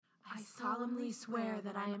solemnly swear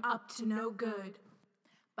that I am up to no good.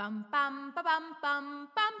 Bum bum ba bum bum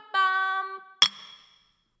bum bum.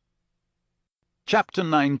 Chapter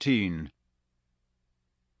 19.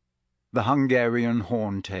 The Hungarian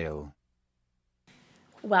Horntail.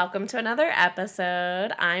 Welcome to another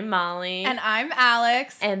episode. I'm Molly. And I'm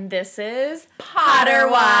Alex. And this is Potter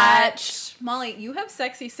Watch. Molly, you have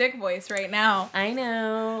sexy sick voice right now. I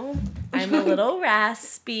know. I'm a little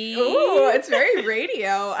raspy. Ooh, it's very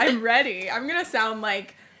radio. I'm ready. I'm going to sound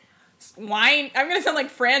like wine. I'm going to sound like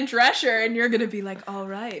Fran Drescher, and you're going to be like, all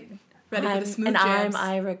right, ready for the smooth jams. I'm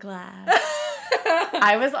Ira Glass.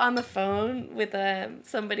 I was on the phone with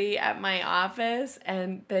somebody at my office,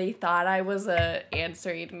 and they thought I was a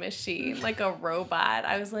answering machine, like a robot.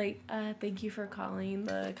 I was like, thank you for calling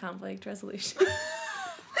the conflict resolution.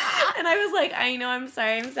 And I was like, I know, I'm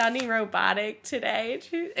sorry, I'm sounding robotic today.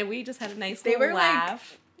 And we just had a nice little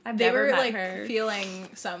laugh. They were feeling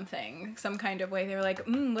something, some kind of way. They were like,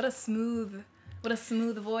 what a smooth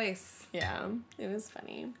voice. Yeah, it was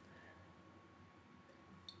funny.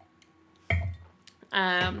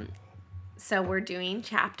 So we're doing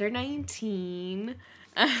chapter 19,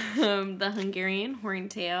 the Hungarian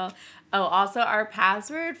Horntail. Oh, also our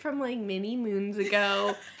password from like many moons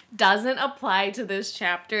ago doesn't apply to this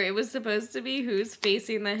chapter. It was supposed to be who's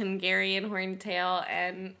facing the Hungarian Horntail,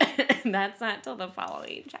 and that's not till the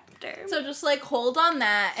following chapter. So just like hold on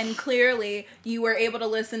that, and clearly you were able to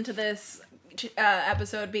listen to this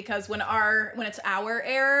episode because when it's our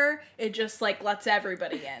error, it just like lets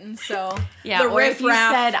everybody in. So yeah, or if you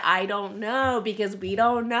said I don't know because we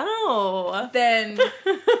don't know, then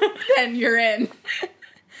you're in.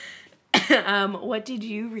 What did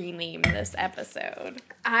you rename this episode?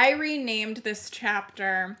 I renamed this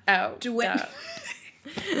chapter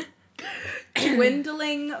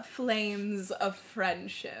Dwindling Flames of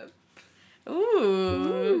Friendship.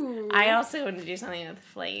 Ooh. I also want to do something with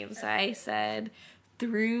flames. So I said,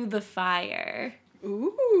 Through the Fire.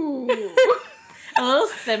 Ooh. A little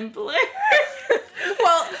simpler.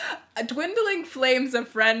 Well, Dwindling Flames of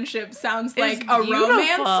Friendship sounds like a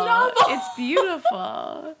romance novel. It's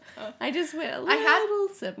beautiful. I just went a little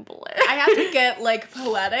simpler. I had to get, like,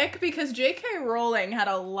 poetic because J.K. Rowling had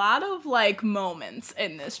a lot of, like, moments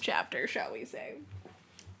in this chapter, shall we say.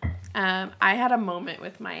 I had a moment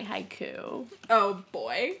with my haiku. Oh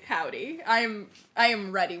boy, howdy. I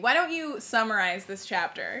am ready. Why don't you summarize this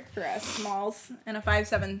chapter for us, Smalls, in a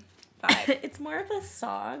 5-7-5? It's more of a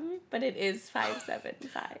song, but it is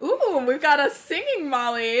 5-7-5. Ooh, we've got us singing,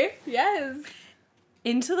 Molly. Yes.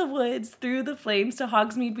 Into the woods, through the flames, to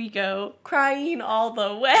Hogsmeade we go, crying all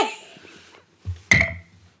the way.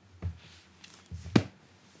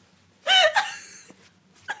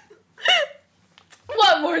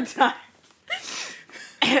 One more time.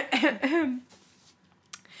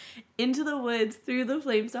 Into the woods, through the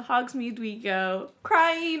flames, to Hogsmeade we go,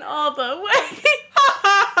 crying all the way.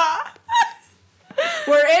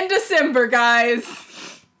 We're in December, guys.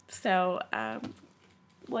 So,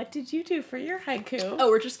 what did you do for your haiku? Oh,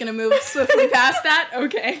 we're just gonna move swiftly past that?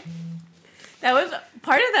 Okay. That was,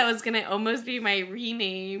 part of that was gonna almost be my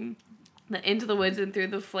rename, the Into the Woods and Through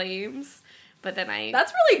the Flames. But then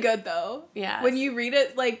That's really good, though. Yeah. When you read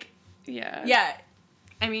it, like... Yeah. Yeah.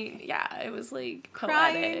 I mean, yeah, it was, like,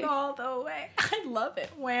 crying all the way. I love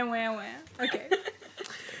it. Wham, wham, wham. Okay.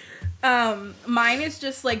 Mine is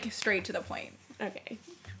just, like, straight to the point. Okay.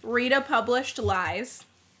 Rita published lies.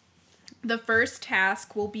 The first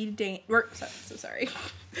task will be... sorry.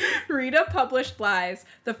 Rita published lies.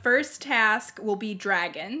 The first task will be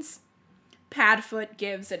dragons. Padfoot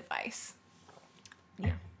gives advice.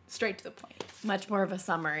 Yeah. Straight to the point. Much more of a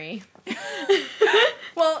summary.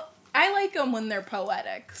 Well, I like them when they're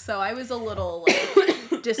poetic, so I was a little,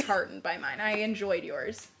 like, disheartened by mine. I enjoyed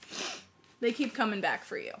yours. They keep coming back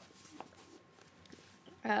for you.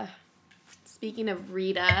 Speaking of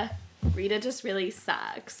Rita just really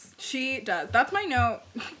sucks. She does. That's my note.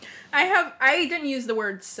 I didn't use the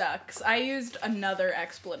word sucks. I used another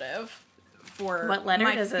expletive for what letter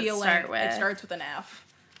my does it feeling. start with? It starts with an F.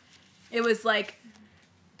 It was like,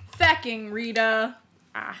 fecking Rita.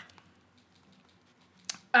 I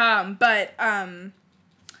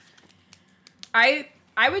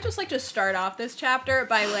would just like to start off this chapter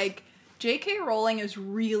by, like, J.K. Rowling is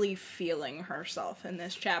really feeling herself in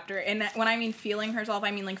this chapter. And when I mean feeling herself,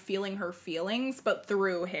 I mean, like, feeling her feelings, but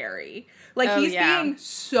through Harry. Like, he's being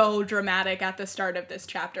so dramatic at the start of this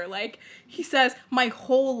chapter. Like, he says,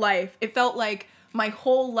 it felt like my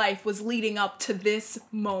whole life was leading up to this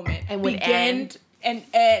moment. And would end. And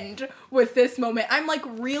end with this moment. I'm like,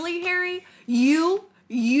 really, Harry? You,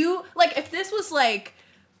 like, if this was, like,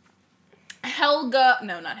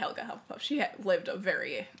 not Helga Hufflepuff. She lived a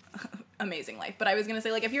very amazing life. But I was gonna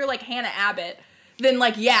say, like, if you're like Hannah Abbott, then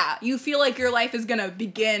like, yeah, you feel like your life is gonna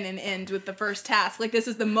begin and end with the first task. Like, this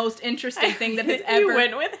is the most interesting thing that has ever. You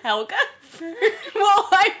went with Helga? Well,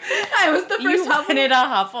 I was the first You wanted a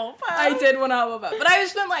Hufflepuff. I did want a Hufflepuff. But I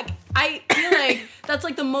just meant, like, I feel like that's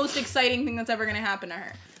like the most exciting thing that's ever gonna happen to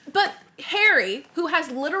her. But Harry, who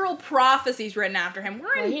has literal prophecies written after him,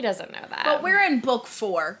 he doesn't know that. But we're in book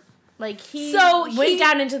 4. Like, he went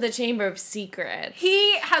down into the Chamber of Secrets.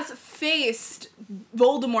 He has faced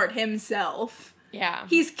Voldemort himself. Yeah.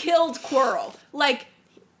 He's killed Quirrell. Like,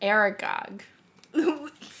 Aragog.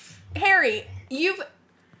 Harry, you've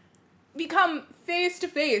become face to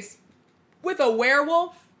face with a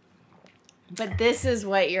werewolf. But this is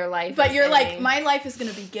what your life But is you're like, ending. my life is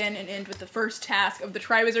going to begin and end with the first task of the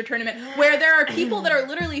Triwizard Tournament, where there are people that are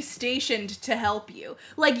literally stationed to help you.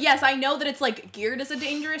 Like, yes, I know that it's, like, geared as a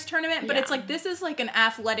dangerous tournament, but it's like, this is, like, an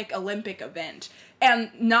athletic Olympic event,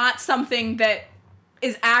 and not something that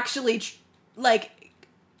is actually,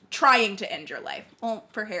 trying to end your life. Well,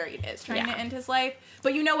 for Harry it is trying to end his life,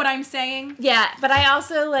 but you know what I'm saying? Yeah, but I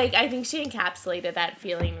also, like, I think she encapsulated that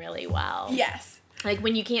feeling really well. Yes. Like,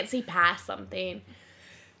 when you can't see past something.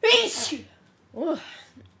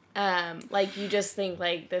 Like, you just think,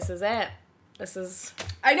 like, this is it. This is...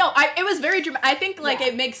 I know. It was very dramatic. I think, like,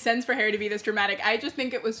 it makes sense for Harry to be this dramatic. I just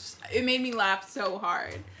think it made me laugh so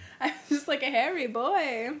hard. I was just like, a Harry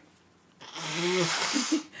boy.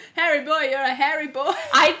 Harry boy, you're a Harry boy.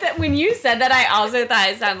 When you said that, I also thought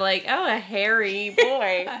it sounded like, oh, a hairy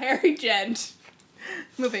boy. A hairy gent.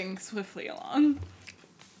 Moving swiftly along.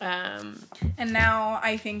 And now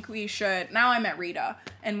I think now I'm at Rita,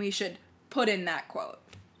 and we should put in that quote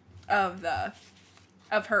of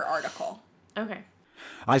her article. Okay.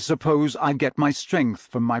 I suppose I get my strength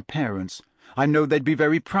from my parents. I know they'd be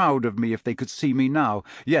very proud of me if they could see me now.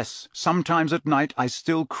 Yes, sometimes at night I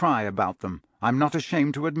still cry about them. I'm not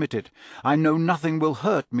ashamed to admit it. I know nothing will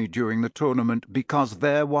hurt me during the tournament because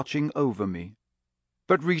they're watching over me.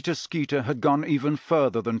 But Rita Skeeter had gone even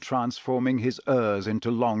further than transforming his ers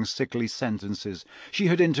into long, sickly sentences. She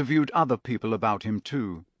had interviewed other people about him,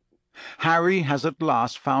 too. Harry has at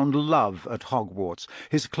last found love at Hogwarts.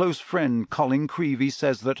 His close friend Colin Creevey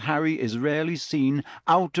says that Harry is rarely seen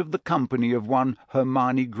out of the company of one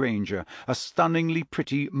Hermione Granger, a stunningly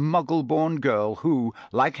pretty, muggle-born girl who,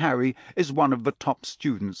 like Harry, is one of the top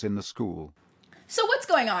students in the school. So what's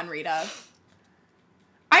going on, Rita?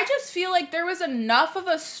 I just feel like there was enough of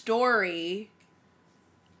a story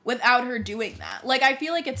without her doing that. Like, I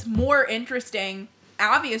feel like it's more interesting,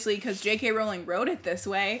 obviously, because J.K. Rowling wrote it this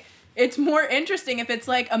way. It's more interesting if it's,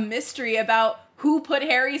 like, a mystery about who put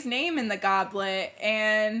Harry's name in the goblet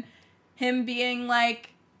and him being,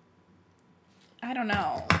 like, I don't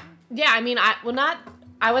know. Yeah, I mean, I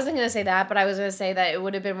wasn't going to say that, but I was going to say that it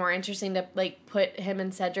would have been more interesting to, like, put him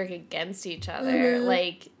and Cedric against each other. Mm-hmm.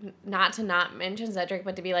 Like, not to not mention Cedric,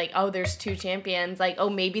 but to be like, oh, there's 2 champions. Like, oh,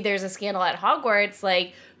 maybe there's a scandal at Hogwarts,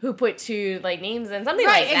 like, who put 2, like, names in, something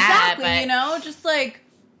like that. Exactly, but, you know, just, like,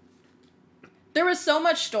 there was so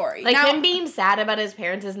much story. Like, him being sad about his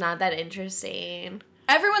parents is not that interesting.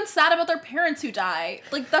 Everyone's sad about their parents who die.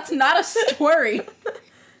 Like, that's not a story.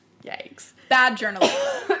 Yikes. Bad journalism.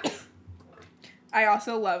 I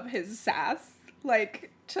also love his sass,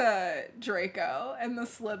 like, to Draco and the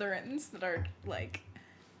Slytherins that are, like,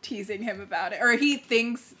 teasing him about it. Or he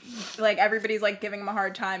thinks, like, everybody's, like, giving him a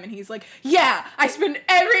hard time, and he's like, yeah, I spend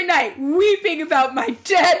every night weeping about my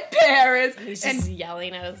dead parents. And he's just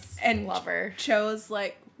yelling at his lover. Cho's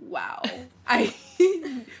like, wow.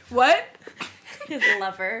 What? His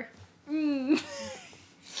lover. And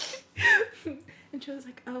Cho's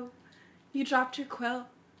like, oh, you dropped your quill.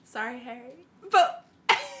 Sorry, Harry. But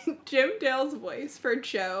Jim Dale's voice for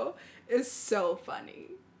Cho is so funny.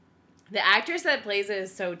 The actress that plays it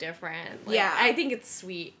is so different. Like, yeah. I think it's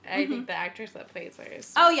sweet. I think the actress that plays her is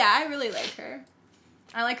sweet. Oh, yeah, I really like her.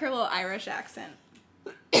 I like her little Irish accent.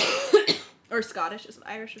 Or Scottish. Is it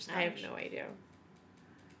Irish or Scottish? I have no idea.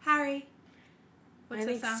 Harry. What's I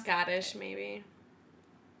think sound? Scottish, maybe.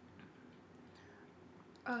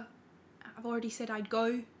 I've already said I'd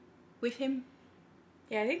go with him.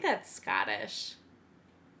 Yeah, I think that's Scottish.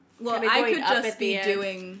 Well, Kinda I could going up just at the be end.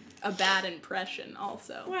 doing a bad impression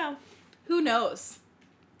also. Well. Who knows?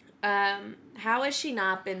 How has she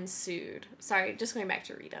not been sued? Sorry, just going back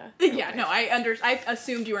to Rita. Yeah, no, I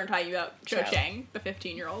assumed you weren't talking about Cho Cho. Chang, the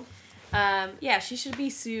 15-year-old. Yeah, she should be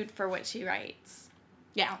sued for what she writes.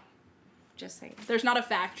 Yeah. Just saying. There's not a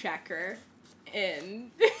fact checker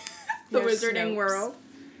in the There's wizarding Snopes. world.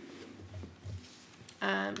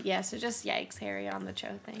 Yeah, so just yikes, Harry, on the Cho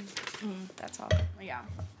thing. That's all. Yeah.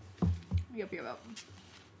 Yep.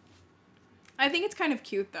 I think it's kind of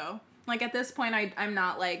cute, though. Like, at this point, I'm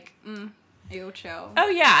not like, ew, Cho. Oh,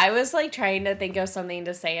 yeah, I was, like, trying to think of something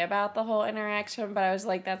to say about the whole interaction, but I was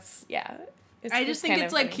like, that's, yeah. I just think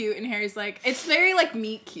it's, like, funny. Cute, and Harry's, like, it's very, like,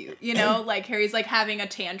 meet cute, you know? Like, Harry's, like, having a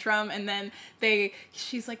tantrum, and then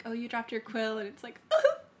she's like, oh, you dropped your quill, and it's like,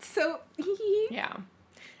 oh, so, yeah.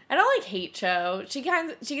 I don't, like, hate Cho. She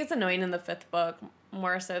gets annoying in the 5th book,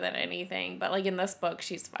 more so than anything, but, like, in this book,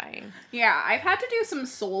 she's fine. Yeah, I've had to do some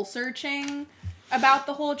soul-searching about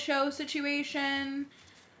the whole Cho situation,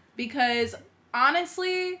 because,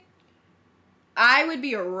 honestly, I would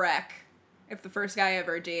be a wreck if the first guy I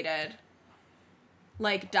ever dated,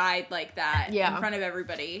 like, died like that in front of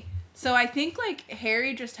everybody. So I think, like,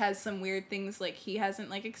 Harry just has some weird things, like, he hasn't,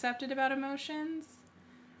 like, accepted about emotions.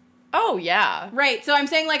 Oh, yeah. Right, so I'm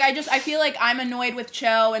saying, like, I feel like I'm annoyed with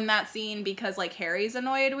Cho in that scene because, like, Harry's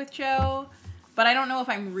annoyed with Cho, but I don't know if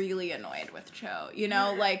I'm really annoyed with Cho, you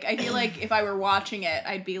know? Like, I feel like if I were watching it,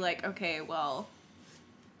 I'd be like, okay, well,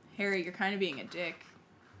 Harry, you're kind of being a dick.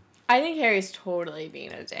 I think Harry's totally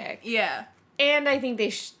being a dick. Yeah. And I think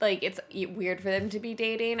it's weird for them to be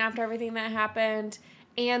dating after everything that happened.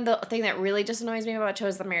 And the thing that really just annoys me about Cho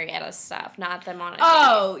is the Marietta stuff, not them on a date.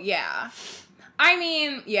 Oh, yeah. I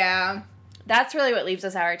mean, yeah. That's really what leaves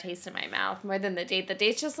a sour taste in my mouth, more than the date. The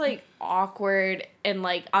date's just, like, awkward and,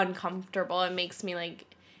 like, uncomfortable and makes me, like,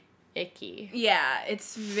 icky. Yeah,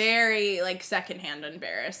 it's very, like, secondhand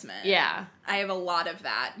embarrassment. Yeah. I have a lot of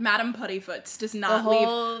that. Madame Puttyfoots does not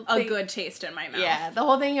leave a good taste in my mouth. Yeah, the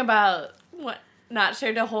whole thing about not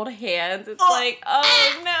sure to hold hands. It's like,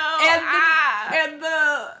 oh no. And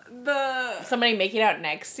the somebody making out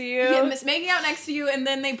next to you. Yeah, making out next to you, and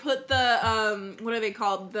then they put the what are they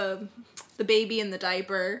called? The baby in the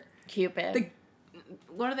diaper. Cupid.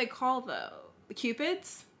 What do they call though? The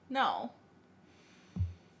Cupids? No.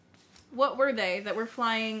 What were they that were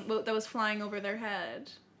flying? That was flying over their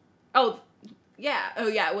head? Oh,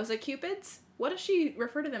 yeah. Was it Cupids? What does she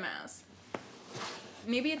refer to them as?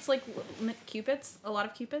 Maybe it's like Cupids. A lot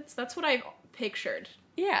of Cupids. That's what I've pictured.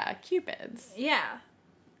 Yeah, Cupids. Yeah,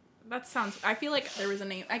 that sounds. I feel like there was a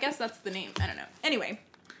name. I guess that's the name. I don't know. Anyway,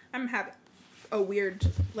 I'm having a weird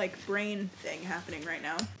like brain thing happening right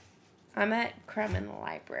now. I'm at Crumb in the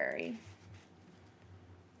library.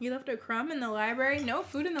 You left a crumb in the library? No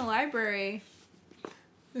food in the library.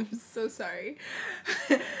 I'm so sorry.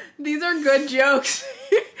 These are good jokes.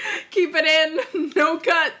 Keep it in. No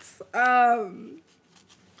cuts.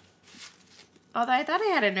 Although I thought I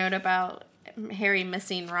had a note about Harry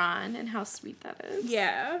missing Ron and how sweet that is.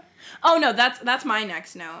 Yeah. Oh, no, that's my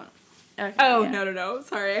next note. Okay, oh, yeah. No.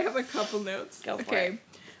 Sorry, I have a couple notes. Go for it.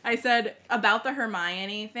 I said about the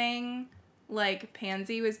Hermione thing, like,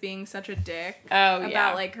 Pansy was being such a dick. Oh, yeah.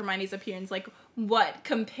 About, like, Hermione's appearance. Like, what?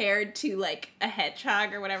 Compared to, like, a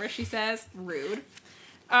hedgehog or whatever she says? Rude.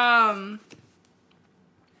 And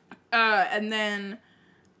then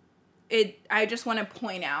I just want to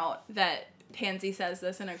point out that Pansy says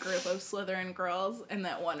this in a group of Slytherin girls, and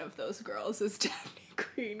that one of those girls is Daphne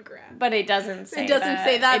Greengrass. But it doesn't say that. It doesn't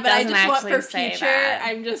say that, but I just want for future,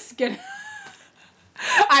 I'm just gonna...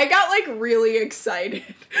 I got, like, really excited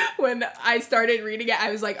when I started reading it.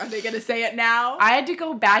 I was like, are they gonna say it now? I had to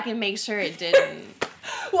go back and make sure it didn't.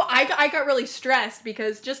 Well, I got really stressed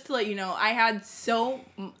because, just to let you know, I had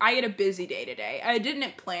a busy day today. I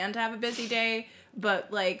didn't plan to have a busy day,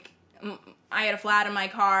 but, like, I had a flat in my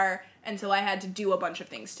car, and so I had to do a bunch of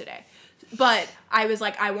things today. But I was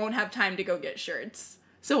like, I won't have time to go get shirts.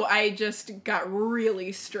 So I just got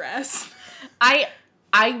really stressed.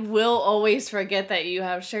 I will always forget that you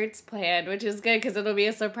have shirts planned, which is good because it'll be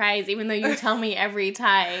a surprise, even though you tell me every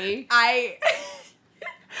time. I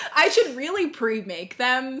should really pre-make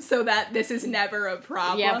them so that this is never a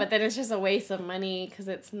problem. Yeah, but then it's just a waste of money because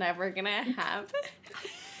it's never gonna happen.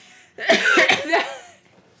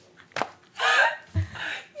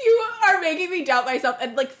 You are making me doubt myself.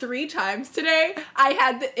 And, like, 3 times today, I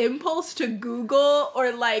had the impulse to Google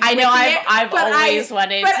or, like... I know, I've always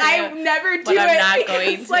wanted to. But I never do it. I'm not because,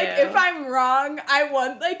 going to. Like, if I'm wrong, I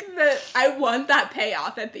want that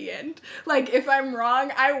payoff at the end. Like, if I'm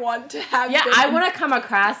wrong, I want to have... Yeah, I want to come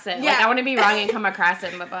across it. Yeah. Like, I want to be wrong and come across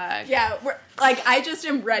it in the book. Yeah, I just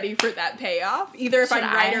am ready for that payoff. Either if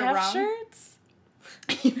I'm right or wrong. Shirts?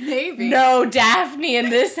 Maybe. No Daphne in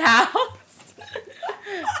this house.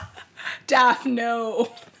 Daphne,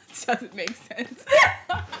 no. That doesn't make sense.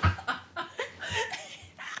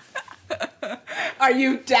 Are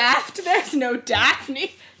you daft? There's no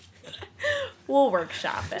Daphne. We'll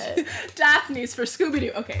workshop it. Daphne's for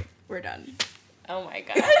Scooby-Doo. Okay, we're done. Oh my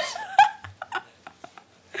gosh.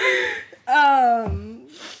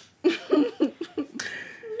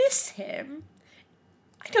 Miss him?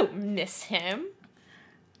 I don't miss him.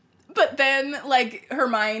 But then, like,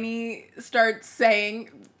 Hermione starts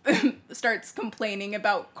complaining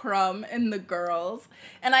about Krum and the girls.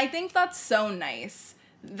 And I think that's so nice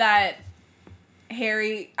that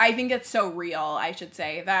Harry, I think it's so real, I should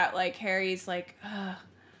say, that, like, Harry's like, ugh,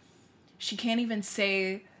 she can't even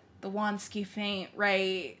say the Wanski feint,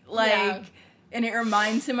 right? Like, Yeah. and it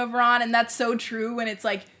reminds him of Ron, and that's so true when it's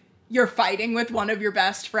like, you're fighting with one of your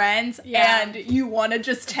best friends, Yeah. and you want to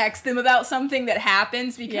just text them about something that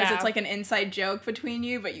happens because Yeah. it's like an inside joke between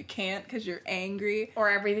you, but you can't because you're angry. Or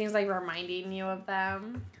everything's like reminding you of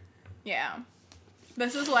them. Yeah.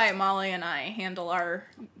 This is why Molly and I handle our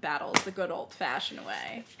battles the good old-fashioned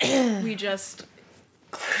way. We just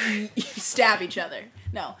stab each other.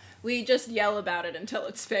 No, we just yell about it until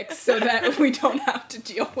it's fixed so that we don't have to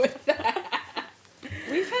deal with that.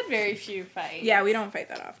 We've had very few fights. Yeah, we don't fight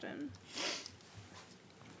that often.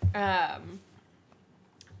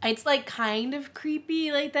 It's like kind of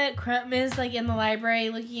creepy, like that Krum is like in the library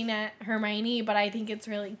looking at Hermione, but I think it's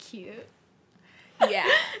really cute. Yeah.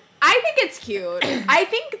 I think it's cute. I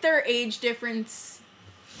think their age difference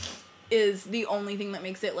is the only thing that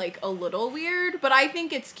makes it like a little weird, but I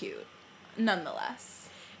think it's cute nonetheless.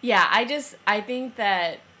 Yeah, I think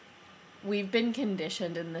that we've been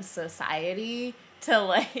conditioned in this society to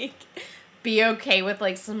like be okay with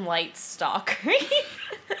like some light stalkering.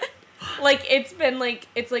 Like it's been like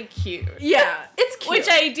it's like cute. Yeah, it's cute. Which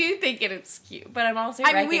I do think it's cute, but I'm also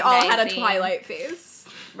I mean, we all had a recognizing- Twilight phase.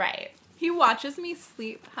 Right. He watches me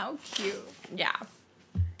sleep. How cute. Yeah.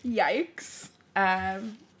 Yikes.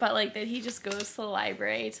 But like that he just goes to the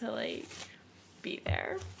library to like be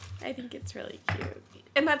there. I think it's really cute.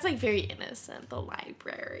 And that's like very innocent, the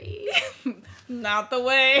library. Not the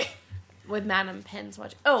way. With Madame Pence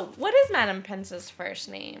watch. Oh, what is Madame Pence's first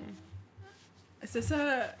name? Is this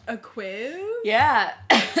a quiz? Yeah.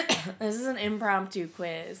 This is an impromptu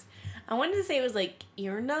quiz. I wanted to say it was like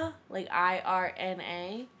Irna, like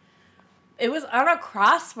IRNA. It was on a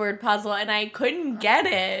crossword puzzle and I couldn't get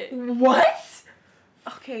it. What?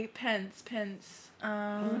 Okay, Pence.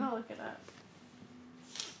 I'm gonna look it up.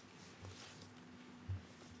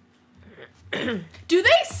 Do they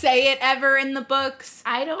say it ever in the books?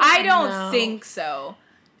 I don't don't think so.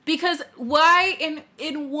 Because why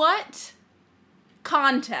in what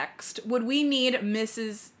context would we need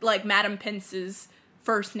Mrs. like Madame Pence's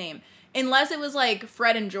first name? Unless it was like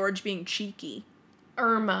Fred and George being cheeky.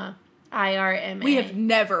 Irma. IRMA. We have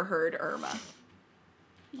never heard Irma.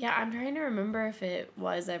 Yeah, I'm trying to remember if it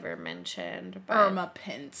was ever mentioned. But Irma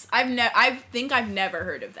Pence. I think I've never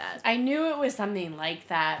heard of that. I knew it was something like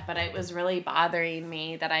that, but it was really bothering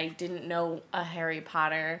me that I didn't know a Harry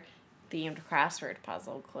Potter themed crossword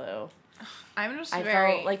puzzle clue. I'm just I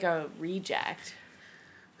very felt like a reject.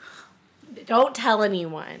 Don't tell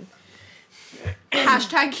anyone.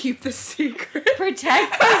 hashtag keep the secret.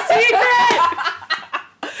 Protect the secret!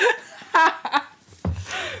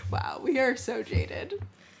 Wow, we are so jaded.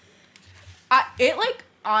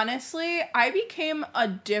 Honestly, I became a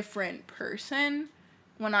different person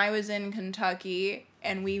when I was in Kentucky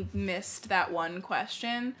and we missed that one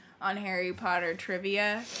question on Harry Potter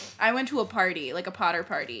trivia. I went to a party, like a Potter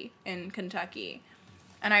party in Kentucky,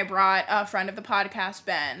 and I brought a friend of the podcast,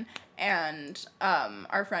 Ben, and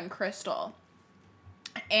our friend Crystal.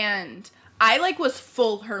 And I was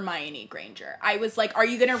full Hermione Granger. I was like, are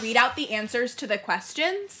you going to read out the answers to the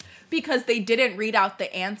questions? Because they didn't read out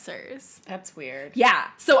the answers. That's weird. Yeah.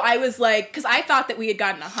 So I was like, because I thought that we had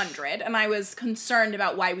gotten 100, and I was concerned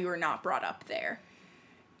about why we were not brought up there.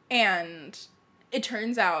 And it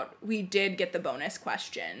turns out we did get the bonus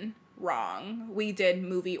question wrong. We did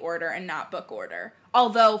movie order and not book order.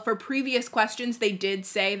 Although for previous questions, they did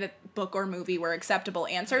say that book or movie were acceptable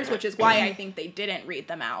answers, which is why I think they didn't read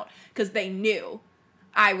them out, because they knew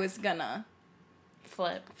I was gonna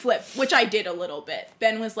flip, which I did a little bit.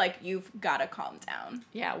 Ben was like, you've gotta calm down.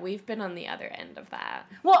 Yeah, we've been on the other end of that.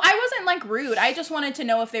 Well, I wasn't rude. I just wanted to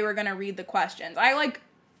know if they were gonna read the questions. I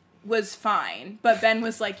was fine, but Ben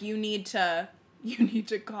was like, you need to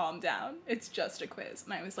calm down. It's just a quiz.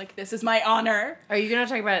 And I was like, this is my honor. Are you going to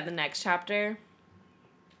talk about it in the next chapter?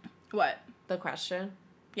 What? The question?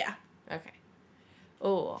 Yeah. Okay.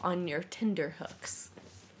 Oh, on your Tinder hooks.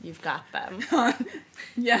 You've got them.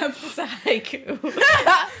 Yep. It's a haiku.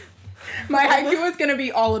 My haiku was gonna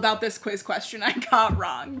be all about this quiz question I got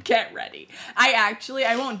wrong. Get ready.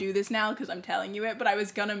 I won't do this now because I'm telling you it, but I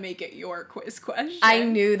was gonna make it your quiz question. I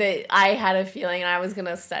knew that I had a feeling I was going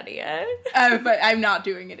to study it. But I'm not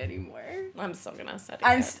doing it anymore. I'm still gonna study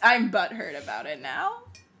it. I'm butthurt about it now.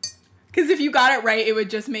 Because if you got it right, it would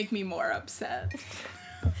just make me more upset.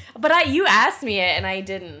 But you asked me it and I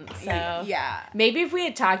didn't, so yeah. Maybe if we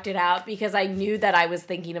had talked it out, because I knew that I was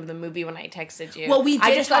thinking of the movie when I texted you. Well, we did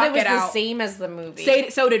I just thought it was talk it the out. same as the movie.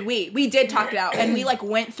 So did we. We did talk it out, and we like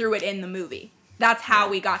went through it in the movie. That's how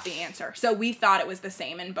we got the answer. So we thought it was the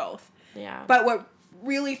same in both. Yeah. But what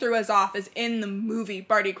really threw us off is in the movie,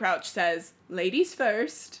 Barty Crouch says, "Ladies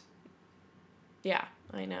first." Yeah,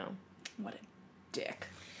 I know. What a dick.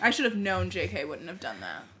 I should have known JK wouldn't have done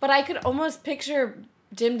that. But I could almost picture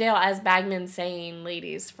Jim Dale as Bagman saying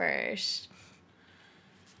 "ladies first."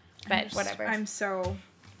 But whatever.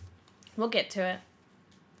 We'll get to it.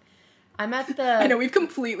 I'm at the... I know, we've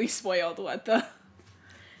completely spoiled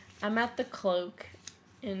I'm at the Cloak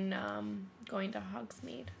in going to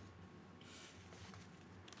Hogsmeade.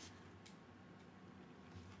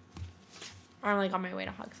 I'm like on my way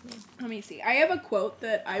to Hogsmeade. Let me see. I have a quote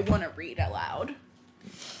that I want to read aloud.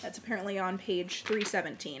 That's apparently on page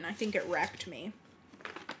 317. I think it wrecked me.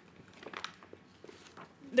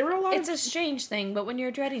 There were a lot It's a strange thing, but when you're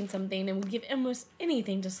dreading something and would give almost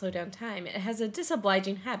anything to slow down time, it has a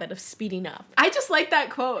disobliging habit of speeding up. I just like that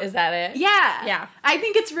quote. Is that it? Yeah. Yeah. I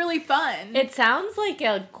think it's really fun. It sounds like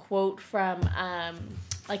a quote from,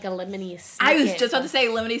 like a Lemony Snicket. I was just about to say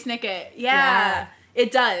Lemony Snicket. Yeah.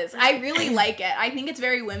 It does. I really like it. I think it's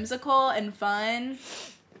very whimsical and fun.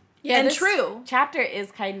 Yeah, and this true. Chapter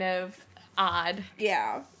is kind of odd.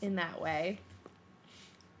 Yeah. In that way.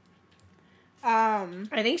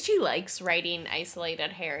 I think she likes writing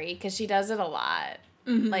isolated Harry because she does it a lot.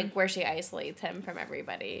 Mm-hmm. Like where she isolates him from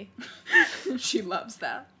everybody. She loves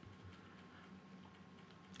that.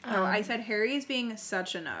 I said Harry's being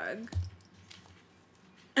such a nug.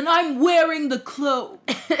 And I'm wearing the cloak.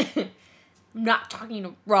 I'm not talking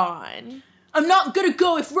to Ron. I'm not gonna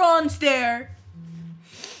go if Ron's there.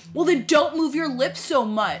 Well, then don't move your lips so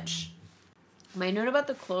much. My note about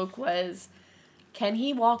the cloak was, can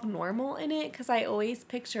he walk normal in it? Because I always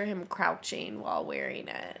picture him crouching while wearing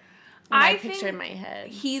it. I picture in my head.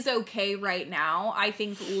 He's okay right now. I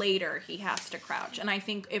think later he has to crouch. And I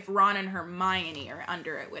think if Ron and Hermione are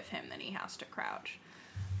under it with him, then he has to crouch.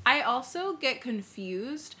 I also get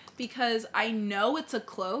confused because I know it's a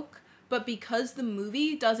cloak, but because the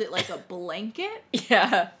movie does it like a blanket.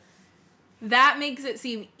 Yeah. That makes it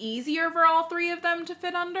seem easier for all three of them to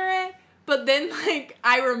fit under it. But then, like,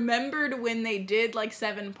 I remembered when they did, like,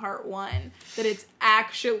 7 Part 1, that it's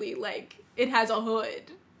actually, like, it has a hood.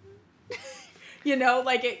 You know,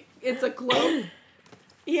 like, it's a cloak.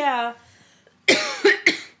 Yeah.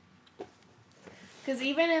 Because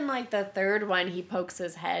even in, like, the third one, he pokes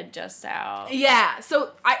his head just out. Yeah,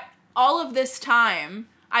 so all of this time,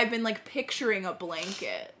 I've been, like, picturing a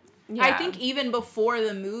blanket. Yeah. I think even before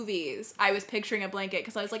the movies, I was picturing a blanket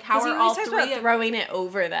because I was like, how are all three throwing it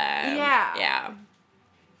over them? Yeah. Yeah.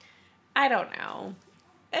 I don't know.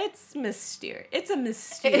 It's mysterious. It's a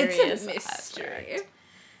mysterious mystery.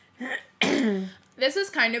 This is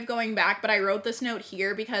kind of going back, but I wrote this note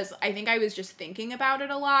here because I think I was just thinking about it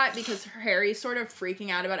a lot because Harry's sort of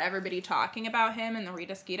freaking out about everybody talking about him in the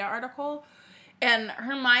Rita Skeeter article. And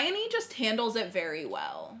Hermione just handles it very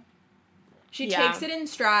well. She takes it in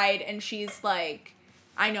stride, and she's like,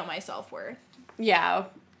 I know my self-worth. Yeah.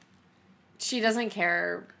 She doesn't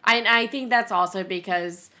care. I think that's also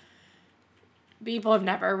because people have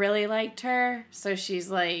never really liked her, so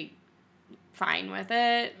she's, like, fine with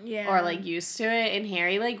it. Yeah. Or, like, used to it. And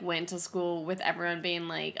Harry, like, went to school with everyone being,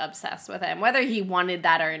 like, obsessed with him. Whether he wanted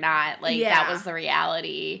that or not, like, that was the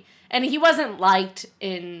reality. And he wasn't liked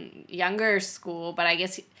in younger school, but I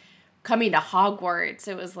guess coming to Hogwarts,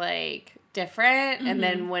 it was, like, different. Mm-hmm. And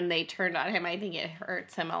then when they turned on him, I think it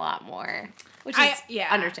hurts him a lot more. Which is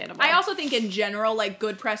understandable. I also think in general, like,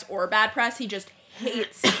 good press or bad press, he just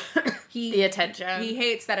hates the attention. He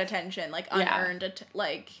hates that attention, like, unearned,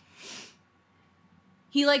 like,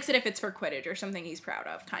 he likes it if it's for Quidditch or something he's proud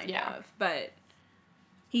of, kind of. But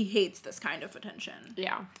he hates this kind of attention.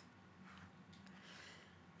 Yeah.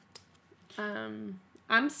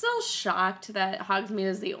 I'm still shocked that Hogsmeade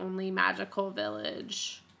is the only magical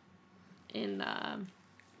village in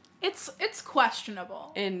it's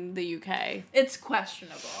questionable in the UK. It's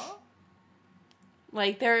questionable.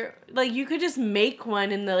 Like they're like you could just make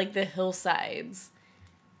one in the hillsides.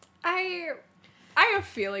 I have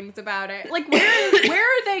feelings about it. Like where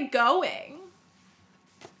are they going?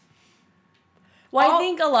 Well, I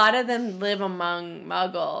think a lot of them live among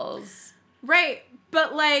muggles. Right,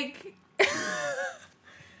 but like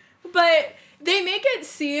but they make it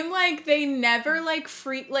seem like they never like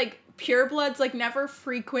purebloods, like, never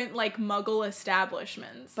frequent, like, Muggle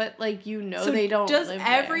establishments. But, like, So they don't does live there.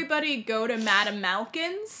 everybody go to Madame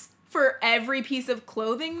Malkin's for every piece of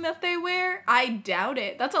clothing that they wear? I doubt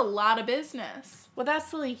it. That's a lot of business. Well,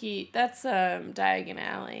 that's Diagon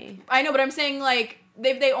Alley. I know, but I'm saying, like,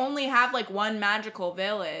 they only have, like, one magical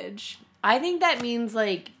village. I think that means,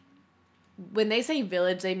 like, when they say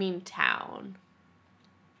village, they mean town.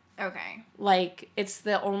 Okay. Like, it's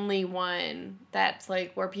the only one that's,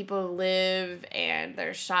 like, where people live and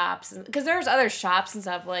there's shops. Because there's other shops and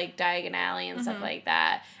stuff, like Diagon Alley and stuff like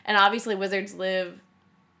that. And obviously wizards live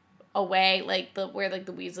away, like, where, like,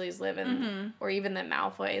 the Weasleys live in, or even the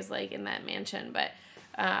Malfoys, like, in that mansion. But,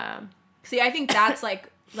 See, I think that's,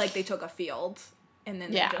 like, they took a field and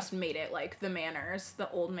then they just made it, like, the manors, the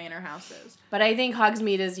old manor houses. But I think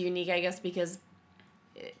Hogsmeade is unique, I guess, because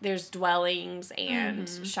there's dwellings and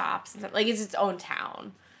shops and stuff. Like, it's its own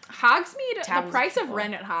town. Hogsmeade, Towns the price of people.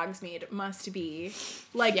 rent at Hogsmeade must be,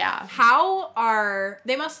 like, Yeah.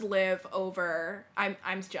 they must live over, I'm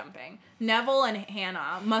jumping, Neville and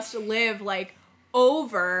Hannah must live, like,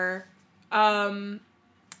 over, 3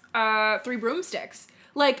 broomsticks.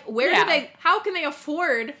 Like, how can they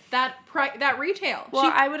afford that retail?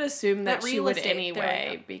 Well, I would assume that that she real would estate, there we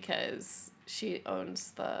anyway, go. because she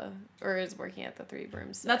owns or is working at the 3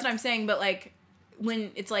 Broomsticks. That's what I'm saying, but, like,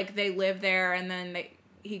 when it's, like, they live there and then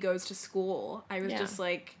he goes to school, I was just,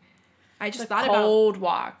 like, I just thought about cold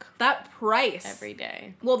walk that price. every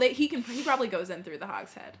day. Well, he probably goes in through the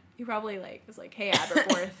Hogshead. He probably, like, is like, hey,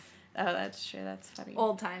 Aberforth. Oh, that's true. That's funny.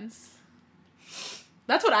 Old times.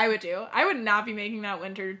 That's what I would do. I would not be making that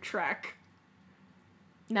winter trek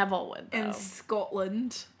Neville would, though. in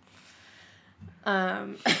Scotland. I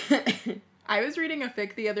was reading a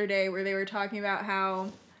fic the other day where they were talking about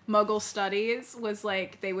how Muggle studies was,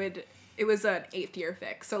 like, it was an 8th year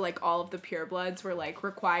fic. So, like, all of the purebloods were, like,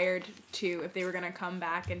 required to, if they were going to come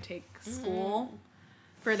back and take school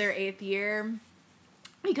for their 8th year,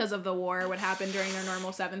 because of the war, what happened during their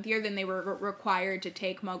normal 7th year, then they were required to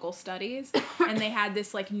take Muggle studies. And they had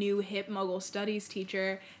this, like, new hip Muggle studies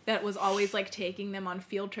teacher that was always, like, taking them on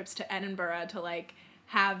field trips to Edinburgh to, like,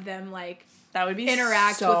 have them, like, that would be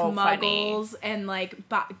interact so with Muggles funny. and, like,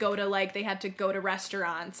 go to, like, they had to go to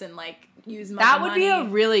restaurants and, like, use Muggle That would money. be a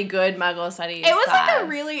really good Muggle studies It was, class. like, a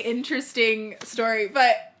really interesting story,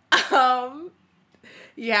 but,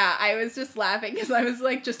 yeah, I was just laughing because I was,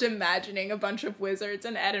 like, just imagining a bunch of wizards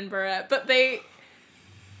in Edinburgh, but they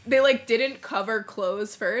like, didn't cover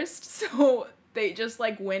clothes first, so they just,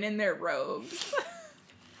 like, went in their robes.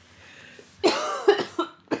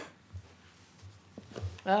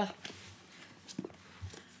 Ugh.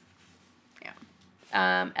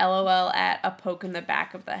 Yeah. LOL at a poke in the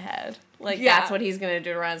back of the head. Like, that's what he's gonna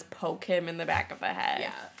do to Ron, is poke him in the back of the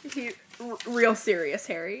head. Yeah. Real serious,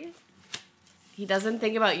 Harry. He doesn't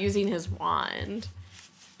think about using his wand.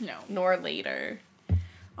 No. Nor later.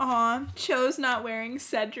 Aw, Cho's not wearing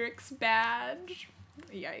Cedric's badge.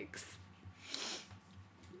 Yikes.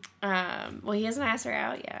 Well, he hasn't asked her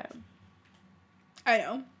out yet. I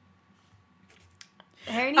know.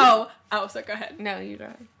 Harry So go ahead. No, you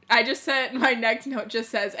don't. I just said, my next note just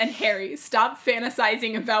says, and Harry, stop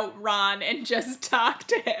fantasizing about Ron and just talk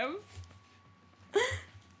to him.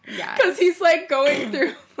 Yeah. Because he's, like, going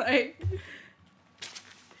through, like...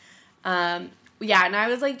 Yeah, and I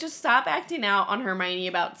was like, just stop acting out on Hermione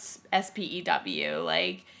about SPEW.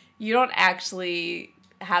 Like, you don't actually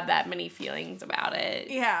have that many feelings about it.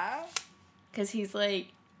 Yeah. Because he's like,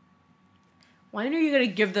 when are you going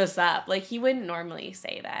to give this up? Like, he wouldn't normally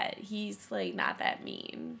say that. He's, like, not that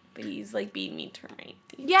mean. But he's, like, being mean to Hermione.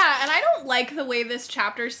 Yeah, and I don't like the way this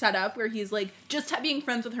chapter's set up where he's like, just being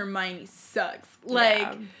friends with Hermione sucks. Like,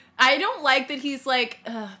 Yeah. I don't like that he's like,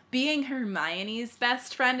 being Hermione's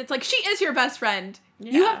best friend. It's like, she is your best friend.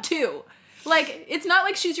 Yeah. You have 2. Like, it's not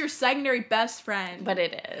like she's your secondary best friend. But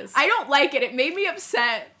it is. I don't like it. It made me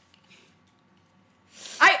upset.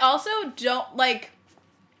 I also don't, like,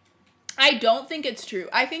 I don't think it's true.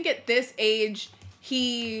 I think at this age,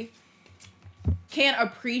 he can't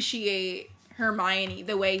appreciate Hermione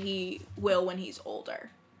the way he will when he's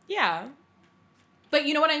older. Yeah. But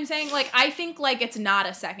you know what I'm saying? Like, I think, like, it's not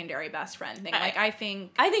a secondary best friend thing. Like, I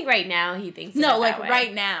think... I think right now he thinks No, it like, that way.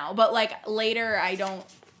 right now. But, like, later, I don't...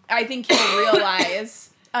 I think he'll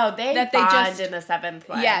realize... Oh, they that they bond just- in the 7th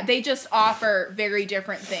one. Yeah, they just offer very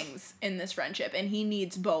different things in this friendship, and he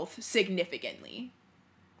needs both significantly.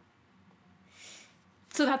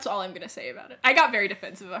 So that's all I'm going to say about it. I got very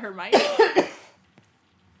defensive of Hermione.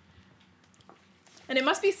 And it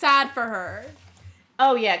must be sad for her.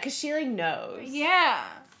 Oh, yeah, because she, like, knows. Yeah.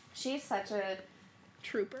 She's such a...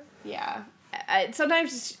 Trooper. Yeah.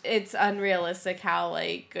 sometimes it's unrealistic how,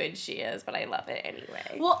 like, good she is, but I love it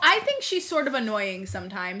anyway. Well, I think she's sort of annoying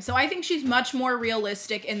sometimes. So I think she's much more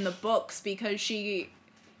realistic in the books because she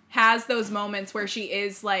has those moments where she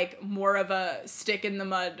is, like, more of a stick in the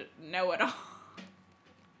mud know-it-all.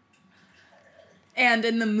 And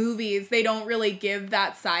in the movies, they don't really give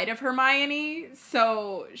that side of Hermione.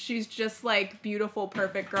 So she's just, like, beautiful,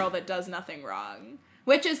 perfect girl that does nothing wrong.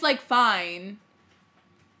 Which is, like, fine.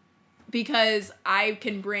 Because I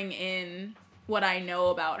can bring in what I know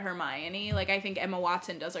about Hermione. Like, I think Emma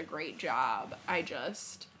Watson does a great job. I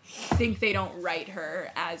just think they don't write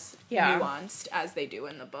her as nuanced as they do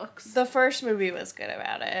in the books. The first movie was good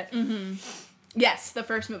about it. Mm-hmm. Yes, the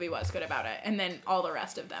first movie was good about it. And then all the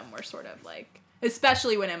rest of them were sort of, like...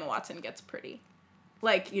 Especially when Emma Watson gets pretty.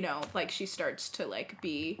 Like, you know, like, she starts to, like,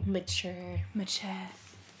 be... Mature.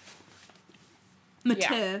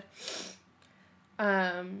 Yeah.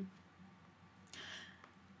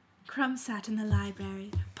 Crumb sat in the library,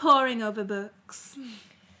 poring over books.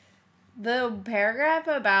 The paragraph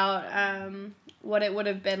about what it would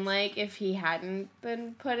have been like if he hadn't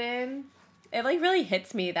been put in, it, like, really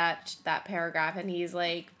hits me, that paragraph. And he's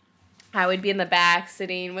like, I would be in the back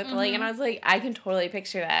sitting with, like, and I was like, I can totally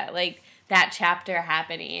picture that. Like, that chapter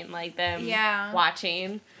happening, like, them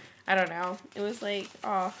watching. I don't know. It was like,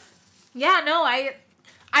 oh. Yeah, no,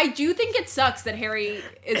 I do think it sucks that Harry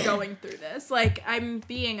is going through this. Like, I'm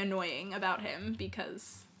being annoying about him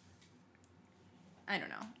because, I don't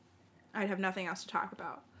know. I'd have nothing else to talk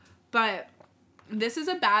about. But this is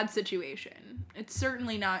a bad situation. It's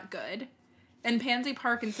certainly not good. And Pansy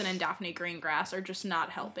Parkinson and Daphne Greengrass are just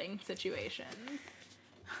not helping situations.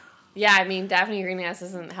 Yeah, I mean, Daphne Greengrass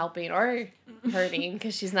isn't helping or hurting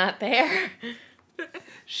because she's not there.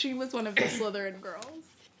 She was one of the Slytherin girls.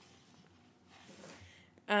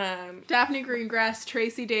 Daphne Greengrass,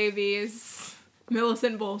 Tracy Davies,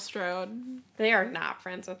 Millicent Bulstrode. They are not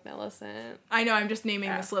friends with Millicent. I know, I'm just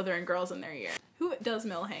naming the Slytherin girls in their year. Who does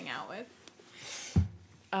Mill hang out with?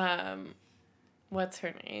 What's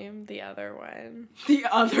her name? The other one. The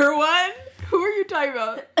other one? Who are you talking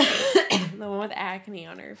about? The one with acne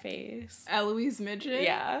on her face. Eloise Midgen?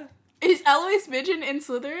 Yeah. Is Eloise Midgen in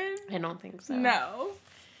Slytherin? I don't think so. No.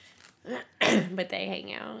 But they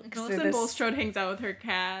hang out. Millicent Bulstrode hangs out with her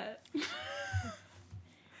cat.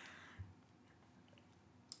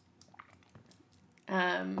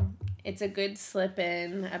 It's a good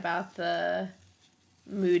slip-in about the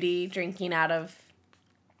Moody drinking out of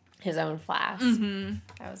his own flask. Mm-hmm.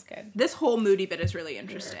 That was good. This whole Moody bit is really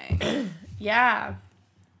interesting. Yeah.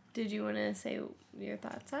 Did you want to say your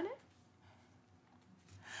thoughts on it?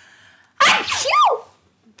 Achoo!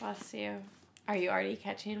 Bless you. Are you already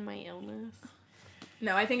catching my illness?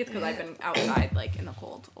 No, I think it's because I've been outside, like, in the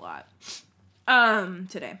cold a lot.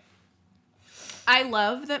 Today. I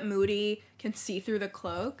love that Moody can see through the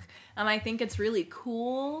cloak, and I think it's really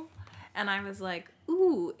cool. And I was like,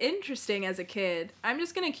 ooh, interesting as a kid. I'm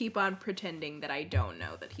just gonna keep on pretending that I don't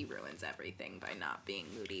know that he ruins everything by not being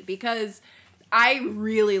Moody. Because I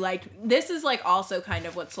really liked... This is, like, also kind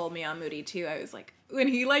of what sold me on Moody, too. I was like, when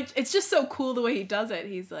he, like... It's just so cool the way he does it.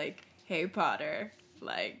 He's like, hey, Potter,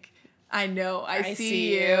 like... I know, I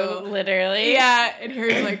see you. Literally. Yeah, and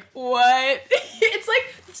Harry's like, what? It's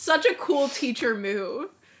like such a cool teacher move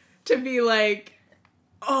to be like,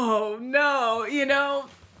 oh no, you know?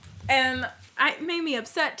 And it made me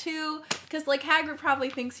upset too, because like Hagrid probably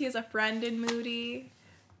thinks he has a friend in Moody.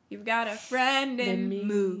 You've got a friend in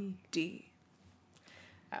Moody.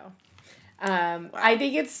 Oh. Wow. I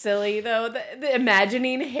think it's silly, though, the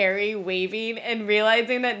imagining Harry waving and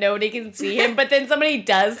realizing that nobody can see him, but then somebody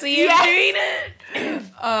does see him doing it.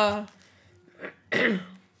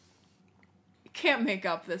 Can't make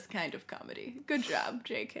up this kind of comedy. Good job,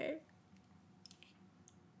 JK.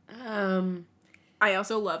 I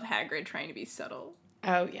also love Hagrid trying to be subtle.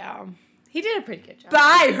 Oh, yeah. He did a pretty good job.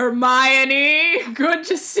 Bye, Hermione! Good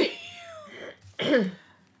to see you.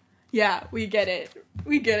 Yeah, we get it.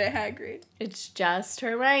 We get it, Hagrid. It's just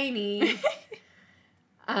Hermione.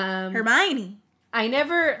 Hermione. I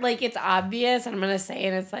never, like, it's obvious, and I'm going to say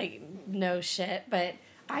it, it's like, no shit, but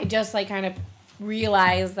I just, like, kind of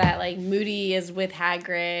realized that, like, Moody is with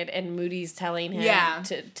Hagrid, and Moody's telling him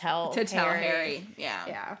to tell Harry. Yeah.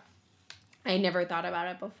 Yeah. I never thought about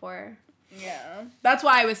it before. Yeah. That's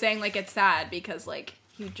why I was saying, like, it's sad, because, like,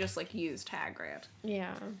 he just, like, used Hagrid.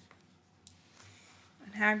 Yeah.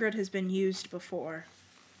 Hagrid has been used before.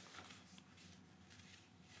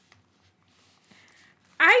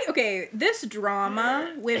 This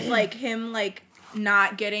drama with, like, him, like,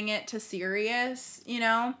 not getting it to Sirius, you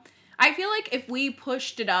know? I feel like if we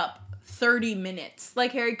pushed it up 30 minutes.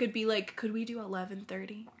 Like, Harry could be like, could we do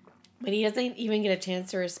 11:30? But he doesn't even get a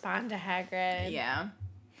chance to respond to Hagrid. Yeah.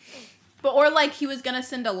 But, or, like, he was gonna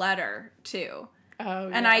send a letter, too. Oh,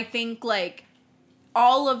 yeah. And I think, like,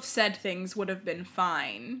 all of said things would have been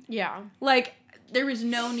fine. Yeah. Like, there was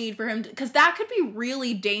no need for him to... Because that could be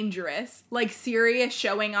really dangerous. Like, Sirius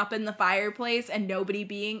showing up in the fireplace and nobody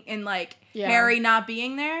being... And, like, Harry not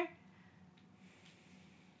being there.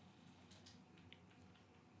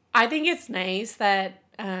 I think it's nice that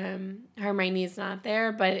Hermione's not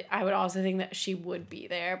there, but I would also think that she would be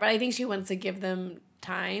there. But I think she wants to give them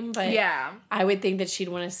time, but Yeah. I would think that she'd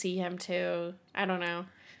want to see him too. I don't know.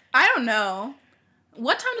 I don't know.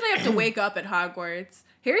 What time do they have to wake up at Hogwarts?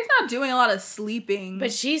 Harry's not doing a lot of sleeping.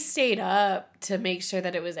 But she stayed up to make sure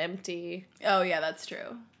that it was empty. Oh, yeah, that's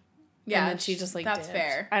true. Yeah, And then she just, like, that's dipped.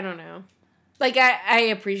 fair. I don't know. Like, I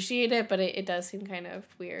appreciate it, but it does seem kind of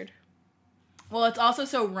weird. Well, it's also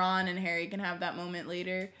so Ron and Harry can have that moment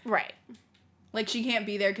later. Right. Like, she can't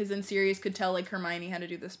be there because then Sirius could tell, like, Hermione how to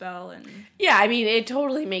do the spell, and... Yeah, I mean, it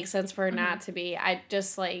totally makes sense for her not to be. I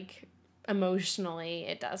just, like, emotionally,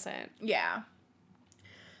 it doesn't. Yeah.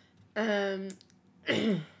 Are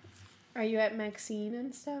you at Maxine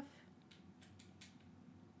and stuff?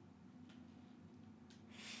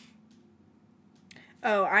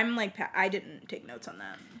 Oh, I'm, like, I didn't take notes on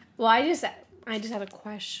that. Well, I just had a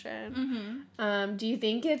question. Mm-hmm. Do you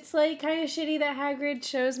think it's, like, kind of shitty that Hagrid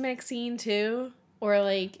chose Maxine, too? Or,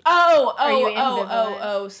 like...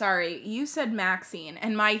 Oh, sorry. You said Maxine,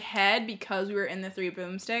 and my head, because we were in the Three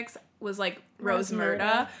Boomsticks, was, like,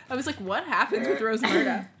 Rosmerta. I was like, what happens with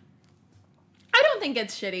Rosmerta? I don't think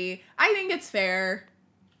it's shitty. I think it's fair.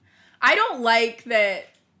 I don't like that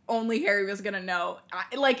only Harry was gonna know.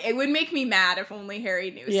 Like, it would make me mad if only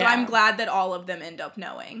Harry knew. Yeah. So I'm glad that all of them end up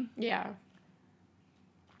knowing. Yeah.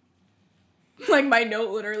 Like, my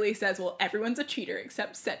note literally says, well, everyone's a cheater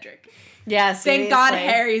except Cedric. Yeah, Thank God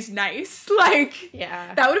seriously. Harry's nice. Like,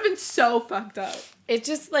 Yeah. that would have been so fucked up. It's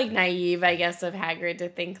just, like, naive, I guess, of Hagrid to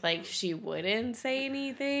think, like, she wouldn't say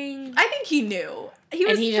anything. I think he knew. He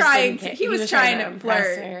was he just trying didn't to. care. He was trying to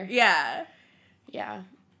impress flirt. her. Yeah. Yeah.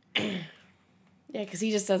 Yeah, because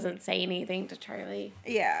he just doesn't say anything to Charlie.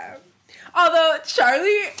 Yeah. Although,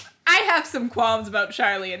 Charlie, I have some qualms about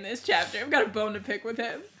Charlie in this chapter. I've got a bone to pick with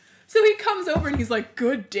him. So he comes over and he's like,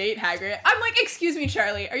 good date, Hagrid. I'm like, excuse me,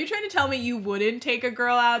 Charlie, are you trying to tell me you wouldn't take a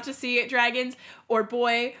girl out to see dragons? Or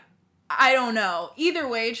boy? I don't know. Either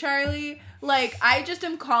way, Charlie, like, I just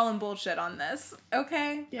am calling bullshit on this,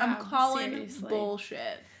 okay? Yeah, I'm calling seriously.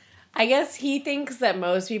 bullshit. I guess he thinks that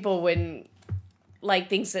most people wouldn't, like,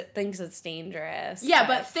 thinks it's dangerous. Yeah,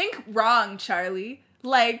 but think wrong, Charlie.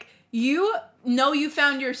 Like, you know you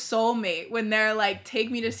found your soulmate when they're like, take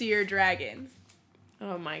me to see your dragons.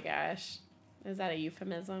 Oh my gosh. Is that a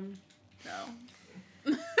euphemism?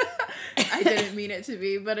 No. I didn't mean it to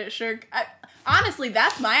be, but it sure... honestly,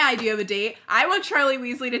 that's my idea of a date. I want Charlie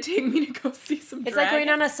Weasley to take me to go see some It's dragons. like going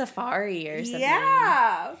on a safari or something.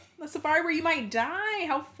 Yeah. A safari where you might die.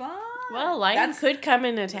 How fun. Well, lions could come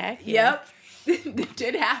and attack you. Yep. It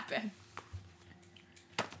did happen.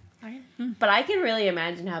 But I can really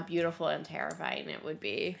imagine how beautiful and terrifying it would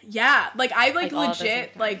be. Yeah. Like, I, Like, all at the same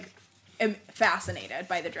legit, time. like, am fascinated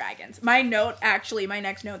by the dragons. My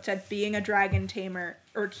next note said being a dragon tamer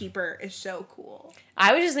or keeper is so cool.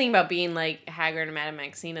 I was just thinking about being, like, Hagrid and Madame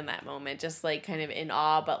Maxine in that moment. Just, like, kind of in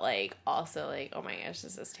awe, but, like, also, like, oh my gosh,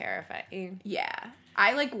 this is terrifying. Yeah.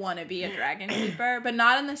 I, like, want to be a dragon keeper, but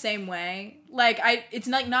not in the same way. Like, it's,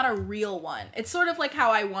 like, not a real one. It's sort of like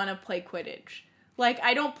how I want to play Quidditch. Like,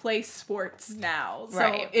 I don't play sports now. So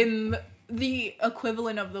Right. in the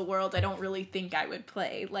equivalent of the world, I don't really think I would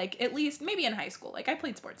play. Like, at least, maybe in high school. Like, I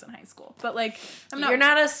played sports in high school. But, like, You're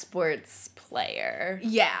not a sports player.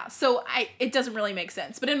 Yeah, so it doesn't really make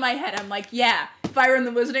sense. But in my head, I'm like, yeah, if I were in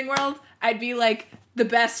the Wizarding World, I'd be, like, the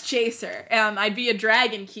best chaser. And I'd be a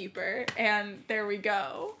dragon keeper. And there we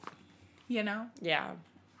go. You know? Yeah.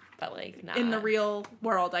 But, like, not. In the real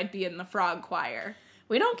world, I'd be in the frog choir.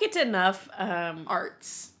 We don't get enough,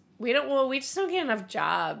 Arts. we just don't get enough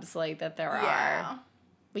jobs, like, that there are.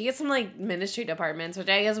 We get some, like, ministry departments, which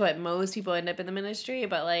I guess what most people end up in the ministry,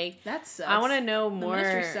 but, like, That sucks. I want to know The more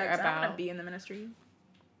ministry sucks. I want about to be in the ministry.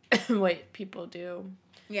 what people do.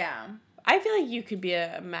 Yeah. I feel like you could be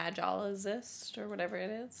a magologist or whatever it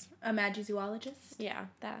is. A magizoologist? Yeah,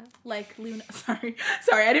 that. Like Luna. Sorry,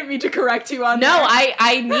 I didn't mean to correct you on No, that.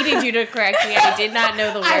 I needed you to correct me. I did not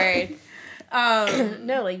know the word.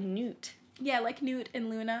 No, like Newt. Yeah, like Newt and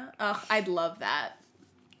Luna. Ugh, I'd love that.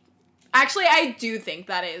 Actually, I do think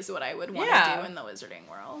that is what I would want to Yeah. do in the Wizarding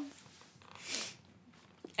World.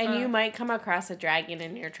 And you might come across a dragon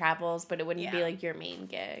in your travels, but it wouldn't be, Yeah. like, your main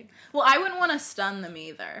gig. Well, I wouldn't want to stun them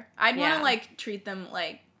either. I'd want Yeah. to, like, treat them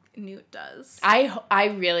like Newt does. I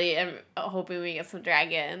really am hoping we get some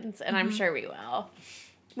dragons, and I'm Mm-hmm. sure we will.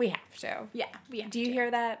 We have to. Yeah, we have Do you hear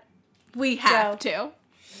that, We have to.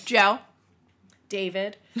 Joe?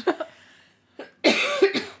 David?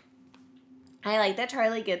 I like that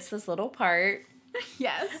Charlie gets this little part.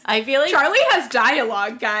 Yes. I feel like Charlie has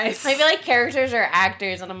dialogue, guys. I feel like characters are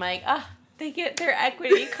actors, and I'm like, oh, they get their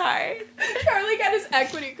equity card. Charlie got his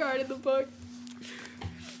equity card in the book.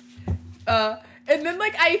 And then,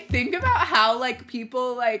 like, I think about how, like,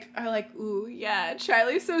 people, like, are like, ooh, yeah,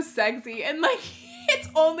 Charlie's so sexy. And, like, it's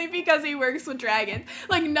only because he works with dragons.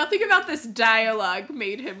 Like, nothing about this dialogue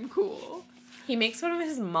made him cool. He makes fun of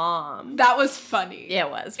his mom. That was funny. Yeah,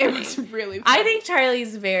 it was. It funny. was really funny. I think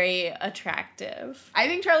Charlie's very attractive. I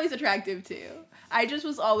think Charlie's attractive, too. I just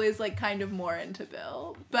was always, like, kind of more into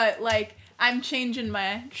Bill. But, like, I'm changing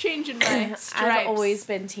my stripes. I've always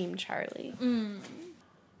been Team Charlie.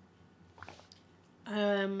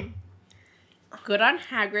 Good on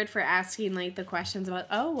Hagrid for asking, like, the questions about,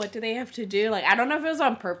 oh, what do they have to do? Like, I don't know if it was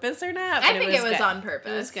on purpose or not. I But think it was good. on purpose.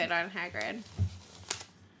 It was good on Hagrid.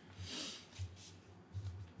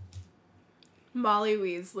 Molly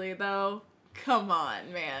Weasley, though. Come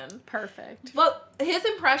on, man. Perfect. Well, his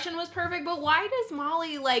impression was perfect, but why does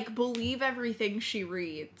Molly, like, believe everything she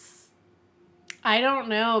reads? I don't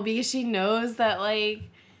know, because she knows that, like,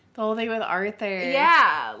 the whole thing with Arthur.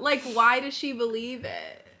 Yeah, like, why does she believe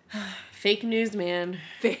it? Fake news, man.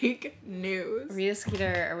 Fake news. Rita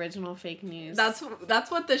Skeeter, original fake news. That's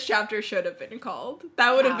what this chapter should have been called.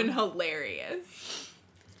 That would have Wow. been hilarious.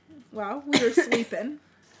 Wow, we were sleeping.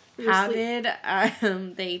 How did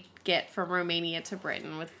they get from Romania to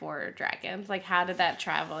Britain with 4 dragons? Like, how did that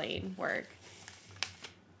traveling work?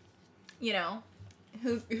 You know,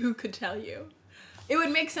 who could tell you? It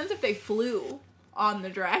would make sense if they flew on the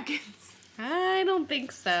dragons. I don't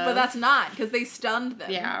think so. But that's not, because they stunned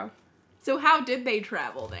them. Yeah. So how did they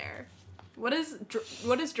travel there? What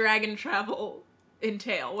does dragon travel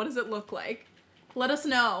entail? What does it look like? Let us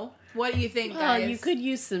know. What do you think, Well, guys? you could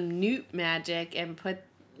use some newt magic and put,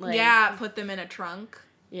 like... yeah, put them in a trunk.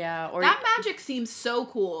 Yeah, or... That magic seems so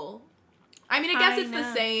cool. I mean, I guess I it's know.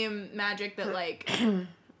 the same magic that, like...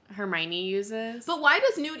 Hermione uses. But why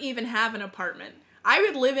does Newt even have an apartment? I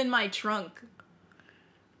would live in my trunk.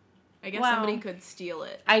 I guess Well, somebody could steal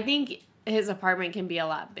it. I think his apartment can be a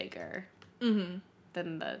lot bigger Mm-hmm.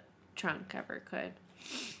 than the trunk ever could.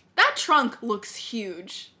 That trunk looks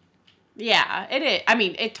huge. Yeah, it is. I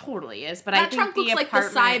mean, it totally is, but I That think trunk the looks like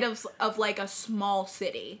apartment... the side of like a small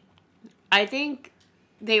city. I think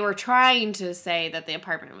they were trying to say that the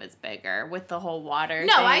apartment was bigger with the whole water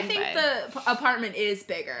No, thing, I think but- the apartment is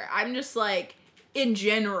bigger. I'm just like, in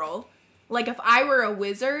general, like if I were a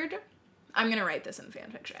wizard, I'm gonna write this in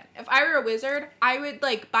fanfiction. If I were a wizard, I would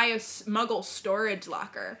like buy a Muggle storage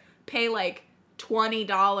locker, pay like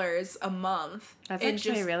 $20 a month, That's and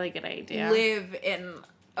actually just a really good idea. live in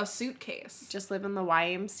a suitcase Just live in the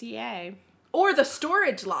YMCA. or the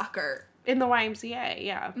storage locker. In the YMCA,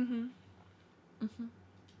 yeah.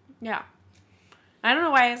 Yeah. I don't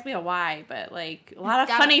know why it has to be a Y, but like a lot of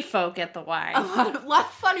It's gotta- funny folk at the Y. A lot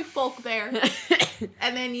of funny folk there.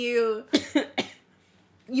 And then you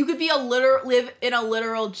could be live in a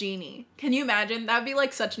literal genie. Can you imagine? That would be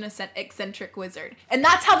like such an eccentric wizard. And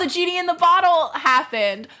that's how the genie in the bottle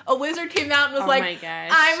happened. A wizard came out and was Oh like, my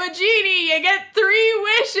gosh. I'm a genie, you get 3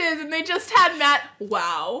 wishes. And they just had Matt.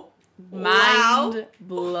 Wow. Mind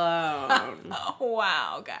blown.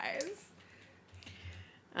 Wow, guys.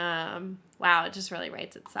 Wow, it just really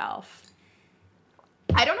writes itself.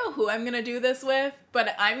 I don't know who I'm gonna do this with,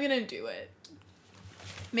 but I'm gonna do it.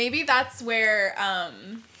 Maybe that's where,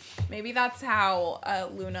 maybe that's how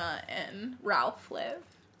Luna and Ralph live.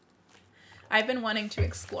 I've been wanting to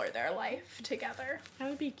explore their life together. That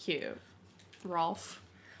would be cute. Rolf.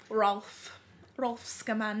 Rolf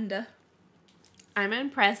Scamander. I'm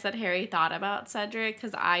impressed that Harry thought about Cedric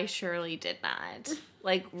because I surely did not.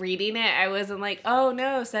 Like, reading it, I wasn't like, oh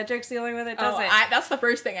no, Cedric's the only one that does it. That's the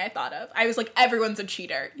first thing I thought of. I was like, everyone's a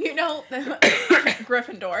cheater. You know,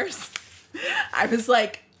 Gryffindors. I was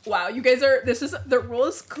like, wow, you guys are, the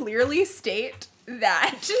rules clearly state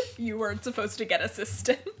that you weren't supposed to get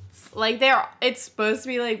assistance. Like, it's supposed to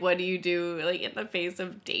be like, what do you do, like, in the face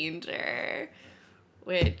of danger?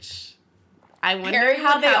 Which, I wonder Harry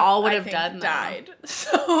how they all would I have think, done that. died. So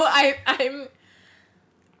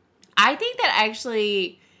I think that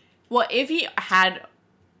actually, well, if he had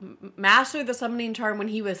mastered the summoning charm when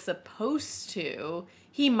he was supposed to,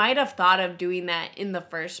 he might have thought of doing that in the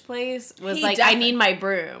first place. Was He like, I need my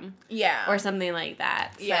broom. Yeah. Or something like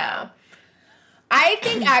that. So. Yeah. I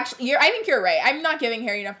think actually, I think you're right. I'm not giving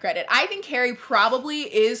Harry enough credit. I think Harry probably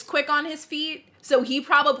is quick on his feet, so he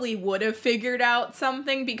probably would have figured out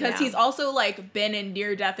something because he's also like been in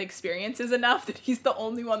near-death experiences enough that he's the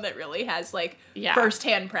only one that really has like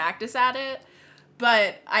first-hand practice at it.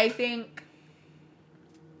 But I think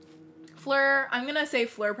Fleur, I'm gonna say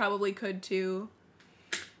Fleur probably could too.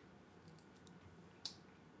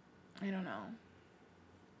 I don't know.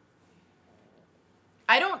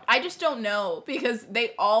 I just don't know because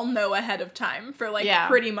they all know ahead of time for like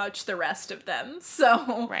pretty much the rest of them.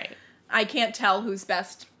 So I can't tell who's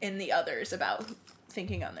best in the others about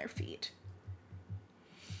thinking on their feet.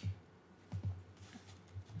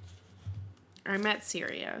 I met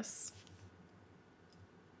Sirius.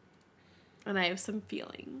 And I have some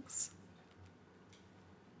feelings.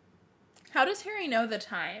 How does Harry know the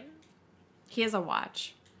time? He has a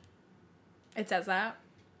watch. It says that?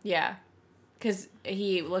 Yeah. Because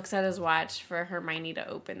he looks at his watch for Hermione to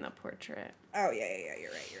open the portrait. Oh, yeah,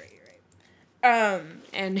 you're right.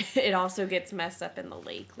 And it also gets messed up in the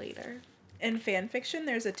lake later. In fanfiction,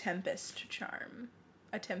 there's a Tempest charm.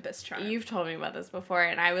 A Tempest charm. You've told me about this before,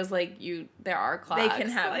 and I was like, there are clocks. They can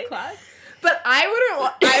have a clock. But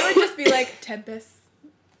I would just be like, Tempest.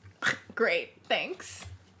 Great, thanks.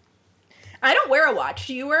 I don't wear a watch.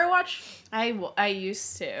 Do you wear a watch? I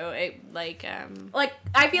used to.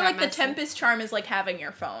 I feel like the Tempest charm is like having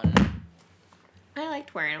your phone. I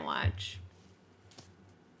liked wearing a watch.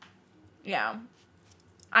 Yeah.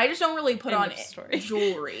 I just don't really put on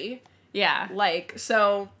jewelry. Yeah.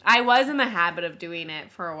 So I was in the habit of doing it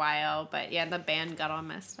for a while, but yeah, the band got all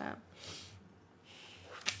messed up.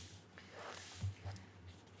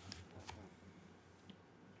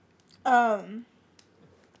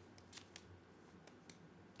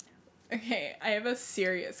 Okay, I have a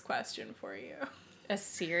serious question for you. A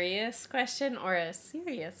serious question or a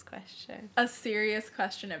serious question? A serious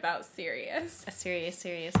question about Sirius. A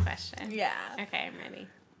serious question. Yeah. Okay, I'm ready.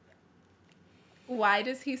 Why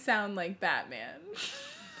does he sound like Batman?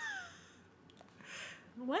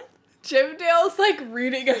 What? Jim Dale's like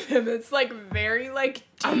reading of him. It's like very like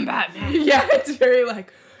I'm Batman. Yeah, it's very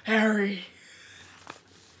like Harry.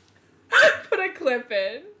 Put a clip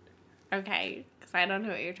in. Okay, because I don't know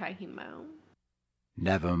what you're talking about.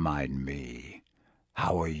 Never mind me.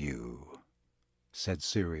 How are you? Said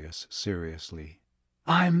Sirius seriously.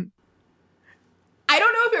 I don't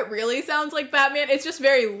know if it really sounds like Batman. It's just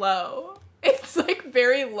very low. It's like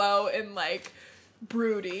very low and like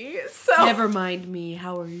broody. So never mind me.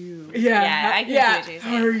 How are you? Yeah, I can see what you're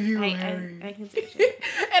saying. How are you, Harry? I can see what you're saying.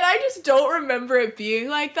 And I just don't remember it being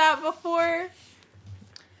like that before.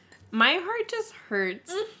 My heart just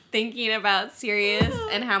hurts thinking about Sirius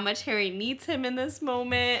and how much Harry needs him in this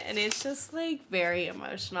moment, and it's just like very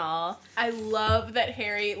emotional. I love that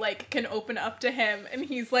Harry like can open up to him, and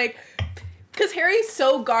he's like, because Harry's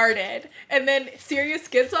so guarded, and then Sirius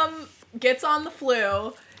gets on the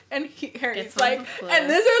flu, and Harry's like, and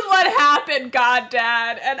this is what happened, God,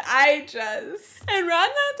 Dad, and Ron's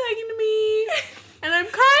not talking to me, and I'm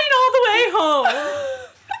crying all the way home.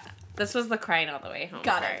 This was the crying all the way home.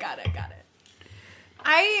 Got it.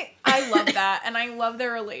 I love that, and I love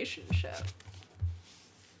their relationship.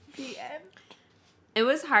 The end. It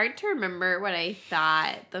was hard to remember what I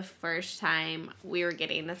thought the first time we were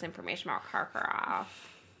getting this information about Karkaroff.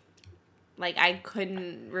 Like, I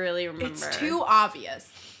couldn't really remember. It's too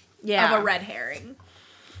obvious of a red herring,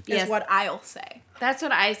 is what I'll say. That's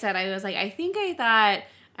what I said. I was like, I thought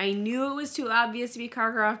I knew it was too obvious to be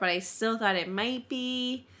Karkaroff, but I still thought it might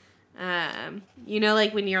be.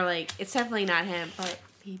 Like when you're like, it's definitely not him, but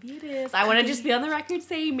maybe it is. I want to just be on the record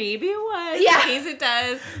saying maybe it was, in case it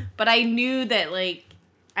does. But I knew that, like,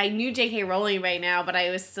 I knew J.K. Rowling right now, but I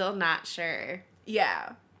was still not sure.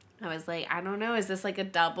 Yeah. I was like, I don't know, is this like a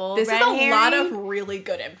double This red is a herring? lot of really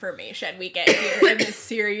good information we get here in this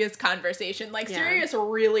serious conversation. Like, Sirius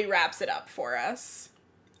really wraps it up for us.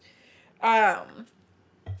 Yeah.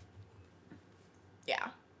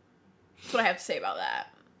 That's what I have to say about that.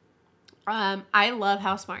 I love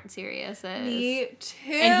how smart Sirius is. Me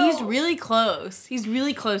too. And he's really close. He's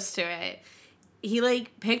really close to it. He,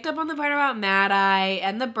 like, picked up on the part about Mad-Eye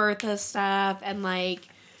and the Bertha stuff and, like...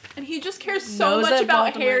 And he just cares so much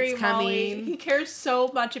about Harry, Molly. He cares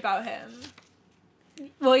so much about him.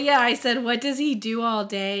 Well, yeah, I said, what does he do all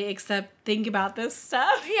day except think about this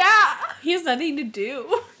stuff? Yeah. He has nothing to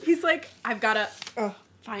do. He's like, I've got to...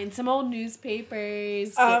 Find some old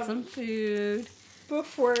newspapers, get some food.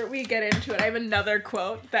 Before we get into it, I have another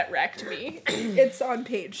quote that wrecked me. It's on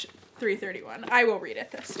page 331. I will read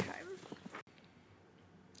it this time.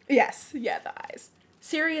 Yes, yeah, the eyes.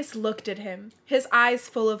 Sirius looked at him, his eyes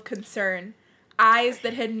full of concern, eyes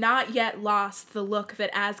that had not yet lost the look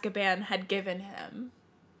that Azkaban had given him.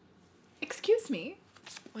 Excuse me.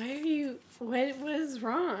 Why are you... What is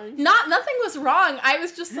wrong? Nothing was wrong. I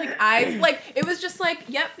was just like, eyes, like, it was just like,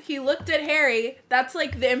 yep, he looked at Harry. That's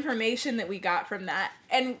like the information that we got from that.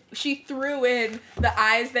 And she threw in the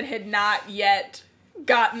eyes that had not yet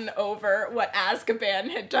gotten over what Azkaban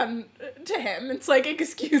had done to him. It's like,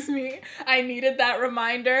 excuse me, I needed that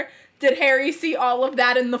reminder. Did Harry see all of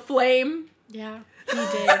that in the flame? Yeah, he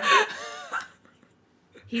did.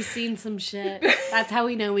 He's seen some shit. That's how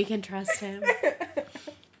we know we can trust him.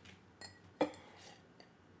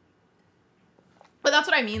 But that's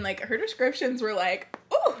what I mean, like, her descriptions were like,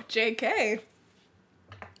 ooh, JK.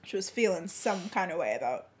 She was feeling some kind of way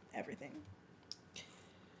about everything.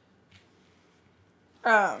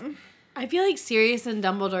 I feel like Sirius and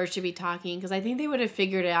Dumbledore should be talking, because I think they would have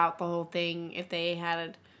figured out the whole thing if they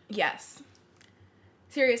had... Yes.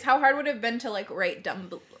 Sirius, how hard would it have been to, like, write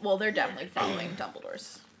Dumbledore? Well, they're definitely following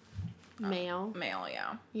Dumbledore's mail,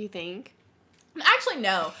 yeah. you think? Actually,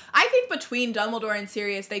 no. I think between Dumbledore and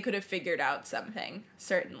Sirius, they could have figured out something.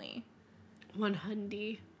 Certainly.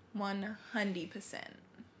 100%. 100%.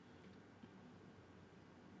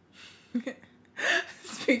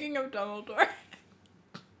 Speaking of Dumbledore,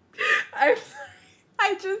 I'm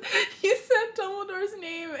sorry. You said Dumbledore's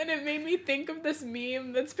name, and it made me think of this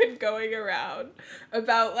meme that's been going around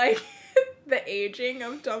about, like, the aging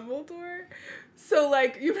of Dumbledore. So,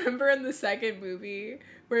 like, you remember in the second movie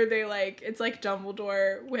where they, like, it's like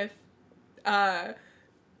Dumbledore with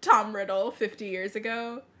Tom Riddle 50 years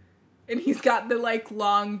ago, and he's got the, like,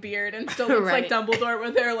 long beard and still looks Right. like Dumbledore, where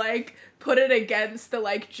they're, like, put it against the,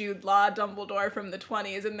 like, Jude Law Dumbledore from the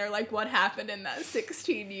 20s, and they're like, what happened in that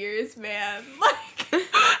 16 years, man? Like,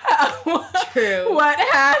 True. What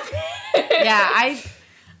happened? Yeah,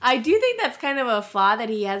 I do think that's kind of a flaw that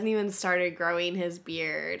he hasn't even started growing his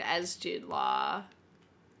beard as Jude Law.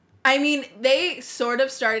 I mean, they sort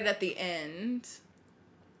of started at the end.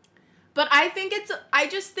 But I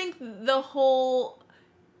just think the whole...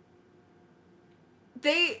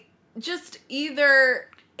 They just either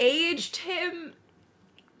aged him...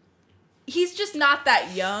 He's just not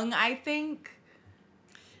that young, I think.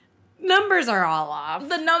 Numbers are all off.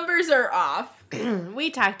 The numbers are off. We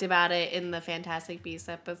talked about it in the Fantastic Beasts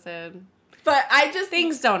episode. But I just...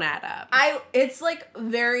 Things don't add up. It's like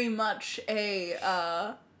very much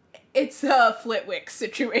it's a Flitwick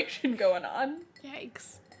situation going on.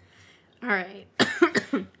 Yikes. All right.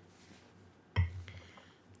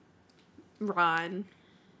 Ron.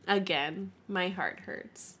 Again, my heart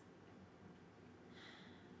hurts.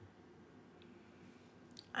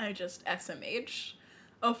 I just SMH.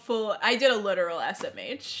 I did a literal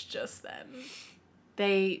SMH just then.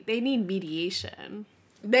 They need mediation.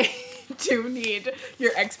 They do need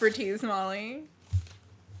your expertise, Molly.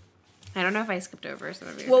 I don't know if I skipped over some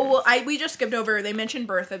of your... Well, we just skipped over. They mentioned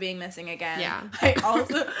Bertha being missing again. Yeah. I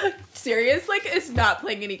also... Sirius, like, is not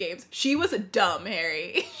playing any games. She was a dumb,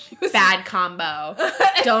 Harry. She was Bad combo.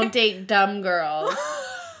 Don't date dumb girls.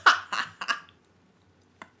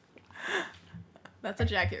 That's a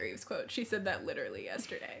Jackie Reeves quote. She said that literally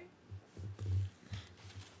yesterday.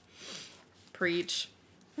 Preach.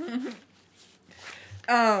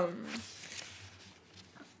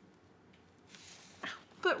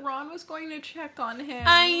 But Ron was going to check on him.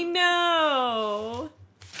 I know.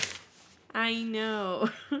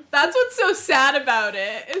 That's what's so sad about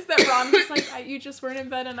it, is that Ron was like, you just weren't in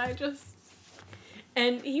bed and I just...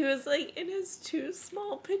 And he was like in his too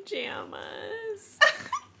small pajamas.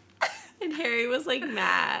 And Harry was like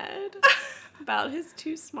mad about his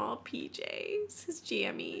too small PJs, his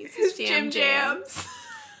jammies, his jam jams.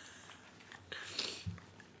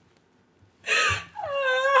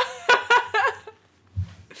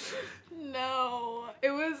 No,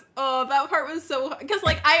 it was, that part was so, because,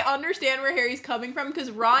 like, I understand where Harry's coming from,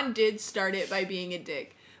 because Ron did start it by being a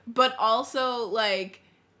dick, but also, like,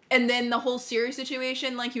 and then the whole Sirius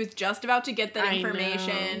situation, like, he was just about to get that I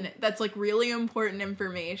information, know. that's, like, really important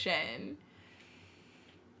information.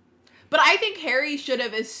 But I think Harry should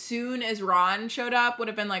have, as soon as Ron showed up, would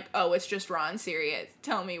have been like, oh, it's just Ron, Sirius.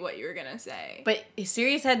 Tell me what you were gonna say. But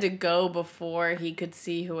Sirius had to go before he could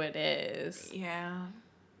see who it is. Yeah.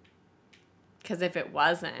 Because if it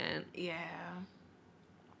wasn't... Yeah.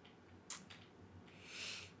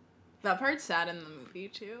 That part's sad in the movie,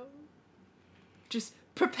 too. Just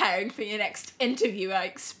preparing for your next interview, I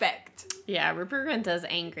expect. Yeah, Rupert Grint does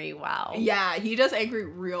angry well. Yeah, he does angry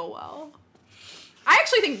real well. I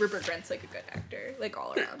actually think Rupert Grint's like a good actor, like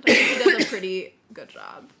all around. I think he does a pretty good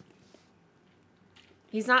job.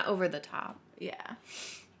 He's not over the top. Yeah.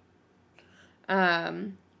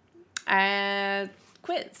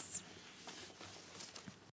 Quiz.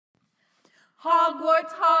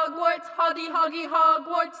 Hogwarts, Hogwarts, Hoggy, Hoggy,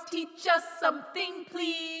 Hogwarts, teach us something,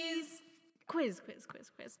 please. Quiz.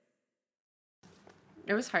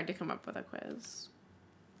 It was hard to come up with a quiz.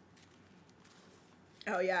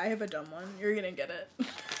 Oh yeah, I have a dumb one. You're gonna get it.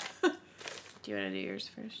 Do you want to do yours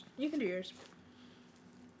first? You can do yours.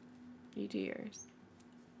 You do yours.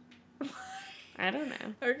 I don't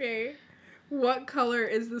know. Okay. What color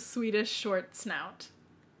is the Swedish short snout?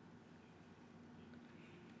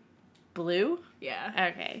 Blue?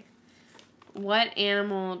 Yeah. Okay. What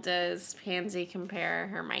animal does Pansy compare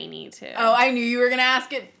Hermione to? Oh, I knew you were gonna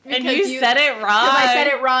ask it. And you said it wrong. Because I said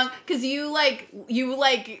it wrong. Because you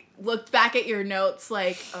looked back at your notes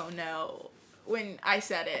like, oh no, when I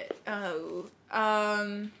said it. Oh,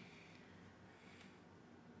 I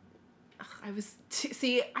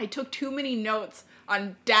took too many notes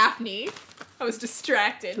on Daphne. I was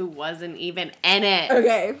distracted. Who wasn't even in it.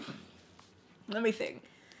 Okay. Let me think.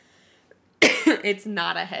 It's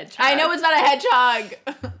not a hedgehog. I know it's not a hedgehog.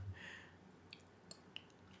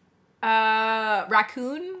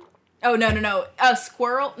 Raccoon? Oh, no. A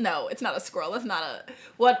squirrel? No, it's not a squirrel. That's not a...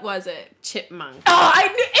 What was it? Chipmunk. Oh, I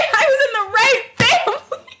was in the right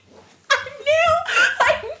family. I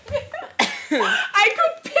knew. I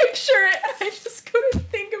could picture it. I just couldn't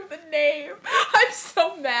think of the name. I'm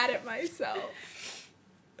so mad at myself.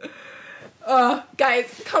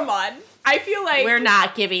 Guys, come on. I feel like... We're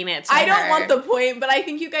not giving it to I her. don't want the point, but I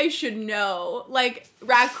think you guys should know. Like,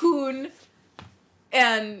 raccoon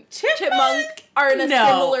and chipmunk are in a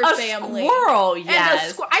similar family. Squirrel, And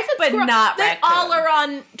yes. I said but squirrel. not They raccoon. all are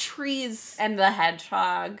on trees. And the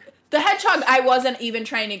hedgehog. The hedgehog, I wasn't even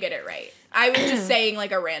trying to get it right. I was just saying,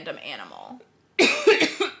 like, a random animal.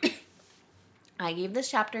 I gave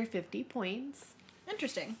this chapter 50 points.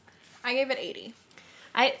 Interesting. I gave it 80.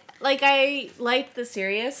 I liked the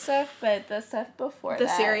serious stuff, but the stuff before The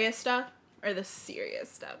that... serious stuff? Or the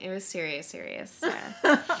serious stuff? It was serious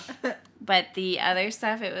stuff. But the other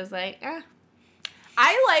stuff, it was like,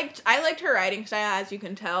 I liked her writing style, as you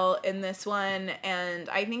can tell, in this one, and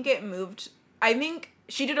I think I think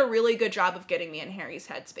she did a really good job of getting me in Harry's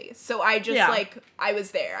headspace. So I just, I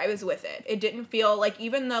was there. I was with it. It didn't feel, like,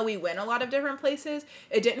 even though we went a lot of different places,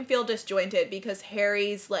 it didn't feel disjointed because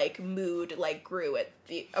Harry's, like, mood, like, grew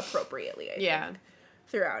appropriately, I think,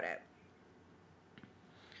 throughout it.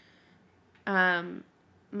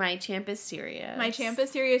 My champ is Sirius. My champ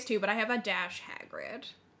is Sirius, too, but I have a dash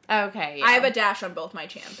Hagrid. Okay, yeah. I have a dash on both my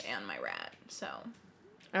champ and my rat, so.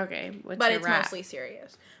 Okay, what's But your it's rat? mostly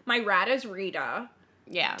Sirius. My rat is Rita.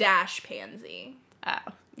 Yeah. Dash Pansy. Oh.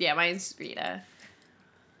 Yeah, mine's Rita.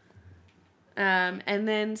 And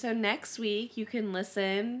then, so next week, you can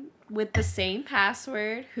listen with the same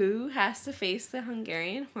password, Who Has to Face the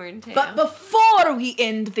Hungarian Horntail. But before we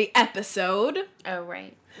end the episode... Oh,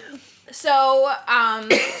 right. So,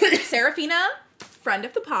 Serafina, friend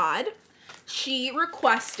of the pod, she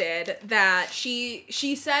requested that she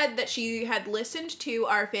said that she had listened to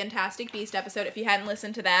our Fantastic Beast episode. If you hadn't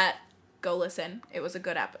listened to that, go listen. It was a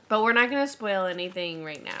good episode. But we're not going to spoil anything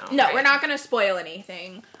right now. No, right? we're not going to spoil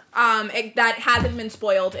anything. That hasn't been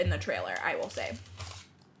spoiled in the trailer, I will say.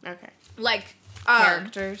 Okay. Like,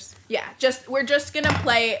 Characters. Yeah, we're just gonna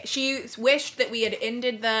play. She wished that we had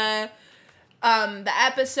ended the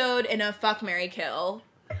episode in a fuck, marry, kill.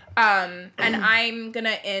 And I'm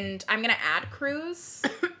gonna add Cruz.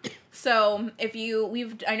 So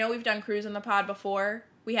I know we've done Cruz in the pod before.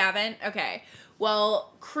 We haven't? Okay.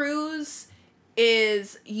 Well, Cruz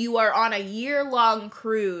is, you are on a year-long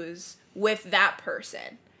cruise with that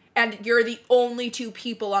person. And you're the only two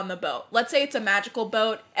people on the boat. Let's say it's a magical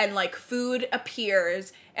boat and, like, food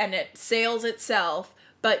appears and it sails itself,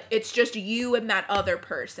 but it's just you and that other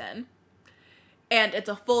person. And it's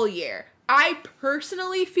a full year. I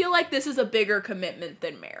personally feel like this is a bigger commitment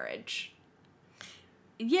than marriage.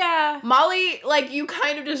 Yeah. Molly, like, you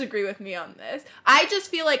kind of disagree with me on this. I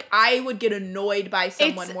just feel like I would get annoyed by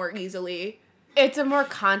someone more easily. It's a more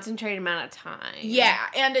concentrated amount of time. Yeah,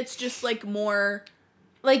 and it's just, like, more...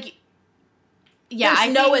 Like, yeah,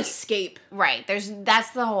 there's no escape. Right.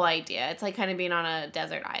 That's the whole idea. It's like kind of being on a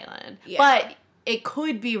desert island. Yeah. But it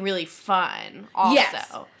could be really fun also.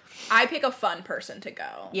 Yes. I pick a fun person to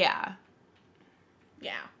go. Yeah.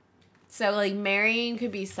 Yeah. So, like, marrying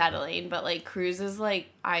could be settling, but, like, cruise is, like,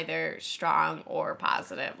 either strong or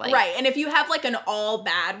positive. Like, Right, and if you have, like, an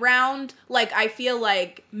all-bad round, like, I feel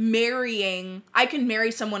like I can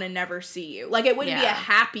marry someone and never see you. Like, it wouldn't be a Yeah.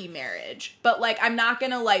 happy marriage, but, like, I'm not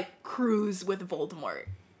gonna, like, cruise with Voldemort,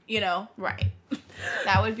 you know? Right.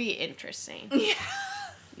 That would be interesting.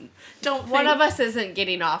 Don't One think- of us isn't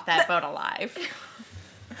getting off that boat alive.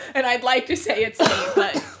 And I'd like to say it's me,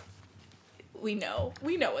 but we know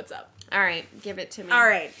what's up. All right, give it to me. All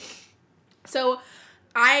right. So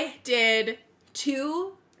I did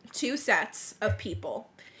two sets of people,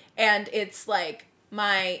 and it's like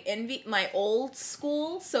my old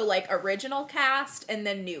school, so like original cast and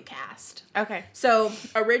then new cast. Okay. So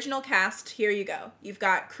original cast, here you go. You've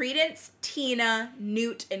got Credence, Tina,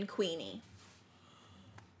 Newt, and Queenie.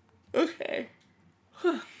 Okay.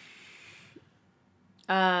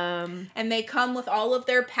 And they come with all of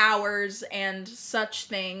their powers and such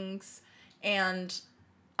things, and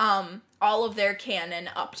all of their canon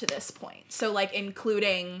up to this point. So, like,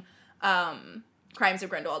 including Crimes of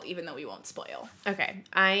Grindelwald, even though we won't spoil. Okay.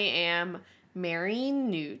 I am marrying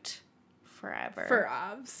Newt forever. For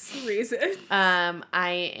obvious reasons.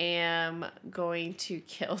 I am going to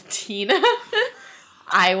kill Tina.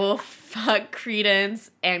 I will fuck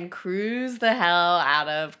Credence and cruise the hell out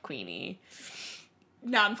of Queenie.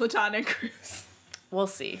 Non-platonic cruise. We'll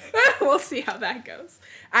see. We'll see how that goes.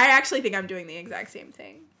 I actually think I'm doing the exact same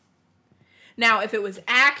thing. Now, if it was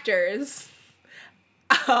actors,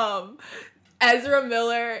 Ezra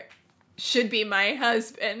Miller should be my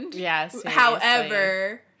husband. Yeah, seriously.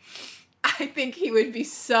 However, I think he would be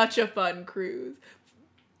such a fun cruise.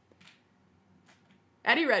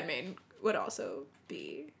 Eddie Redmayne would also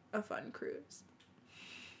be a fun cruise.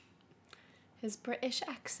 His British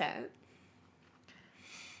accent.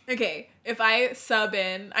 Okay, if I sub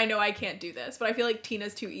in, I know I can't do this, but I feel like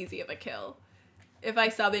Tina's too easy of a kill. If I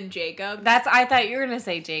sub in Jacob. I thought you were going to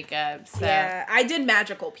say Jacob. So. Yeah, I did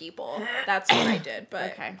magical people. That's what I did,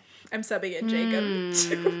 but Okay. I'm subbing in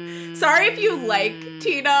Jacob. Sorry if you like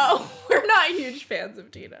Tina. We're not huge fans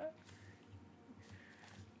of Tina.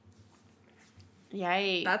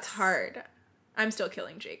 Yikes. That's hard. I'm still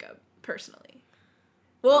killing Jacob, personally.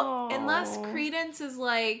 Well, Aw. unless Credence is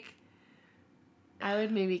like... I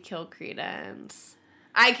would maybe kill Credence.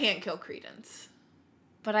 I can't kill Credence.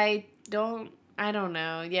 But I don't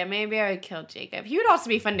know. Yeah, maybe I would kill Jacob. He would also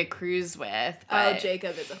be fun to cruise with. Oh, But,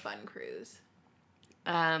 Jacob is a fun cruise.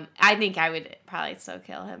 I think I would probably still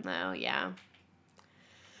kill him, though. Yeah.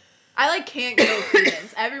 I, like, can't kill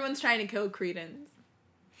Credence. Everyone's trying to kill Credence.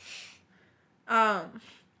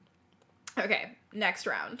 Okay, next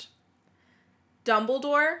round.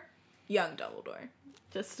 Dumbledore, young Dumbledore.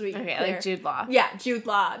 Just to be Okay, clear. like Jude Law. Yeah, Jude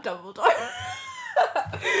Law, Dumbledore.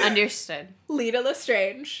 Understood. Lita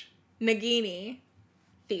Lestrange, Nagini,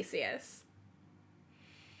 Theseus.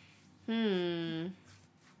 Can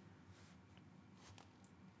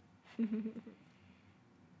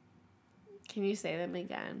you say them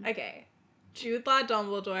again? Okay. Jude Law,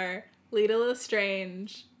 Dumbledore, Lita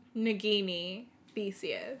Lestrange, Nagini,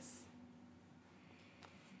 Theseus.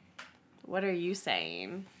 What are you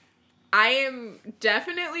saying? I am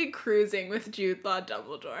definitely cruising with Jude Law,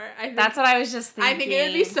 Dumbledore. I think, That's what I was just thinking. I think it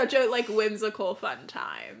would be such a, like, whimsical, fun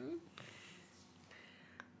time.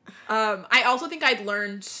 I also think I'd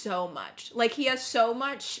learn so much. Like, he has so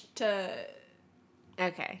much to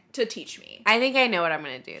teach me. I think I know what I'm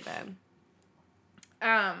going to do then.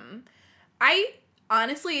 I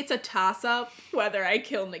honestly, it's a toss-up whether I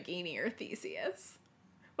kill Nagini or Theseus.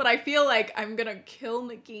 But I feel like I'm gonna kill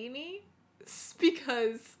Nagini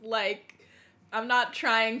because, like, I'm not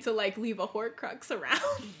trying to, like, leave a Horcrux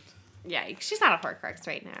around. Yeah, she's not a Horcrux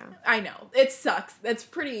right now. I know. It sucks. That's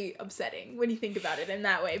pretty upsetting when you think about it in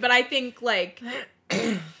that way. But I think, like,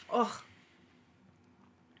 ugh.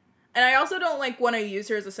 And I also don't, like, want to use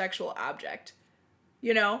her as a sexual object,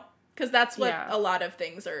 you know? Because that's what Yeah. a lot of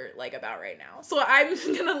things are, like, about right now. So I'm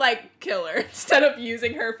gonna, like, kill her instead of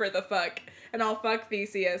using her for the fuck. And I'll fuck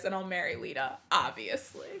Theseus and I'll marry Lita,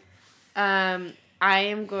 obviously. I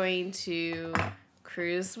am going to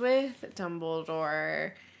cruise with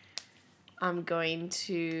Dumbledore. I'm going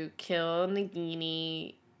to kill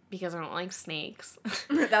Nagini because I don't like snakes.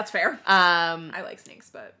 That's fair. I I like snakes,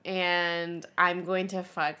 but and I'm going to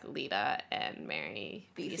fuck Lita and marry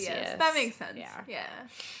Theseus. Theseus. That makes sense. Yeah. Yeah.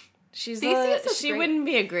 She Theseus is great. wouldn't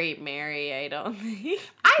be a great Mary, I don't think.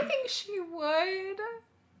 I think she would.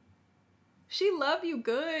 She love you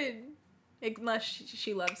good. Unless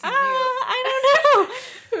she loves you. I don't know.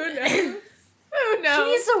 Who knows? Who She knows?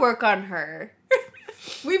 needs to work on her.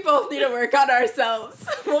 We both need to work on ourselves.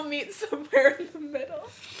 We'll meet somewhere in the middle.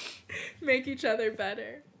 Make each other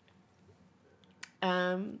better.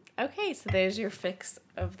 Okay, so there's your fix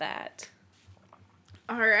of that.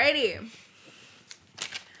 Alrighty.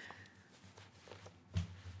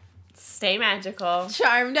 Stay magical.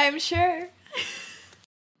 Charmed, I'm sure.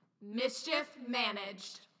 Mischief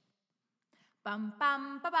managed. Bum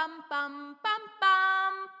bum ba bum bum bum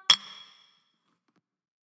bum.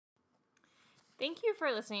 Thank you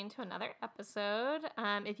for listening to another episode.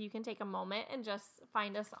 If you can take a moment and just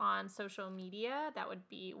find us on social media, that would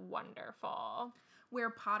be wonderful.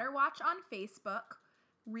 We're Potter Watch on Facebook,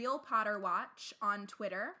 Real Potter Watch on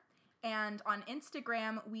Twitter, and on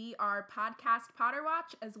Instagram, we are Podcast Potter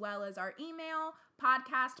Watch, as well as our email,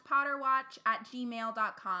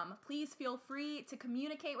 podcastpotterwatch@gmail.com. Please feel free to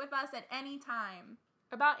communicate with us at any time.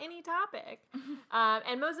 About any topic.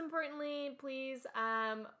 And most importantly, please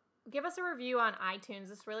give us a review on iTunes.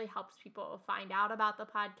 This really helps people find out about the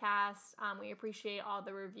podcast. We appreciate all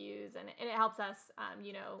the reviews, and it helps us,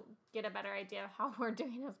 get a better idea of how we're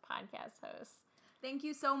doing as podcast hosts. Thank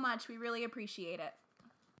you so much. We really appreciate it.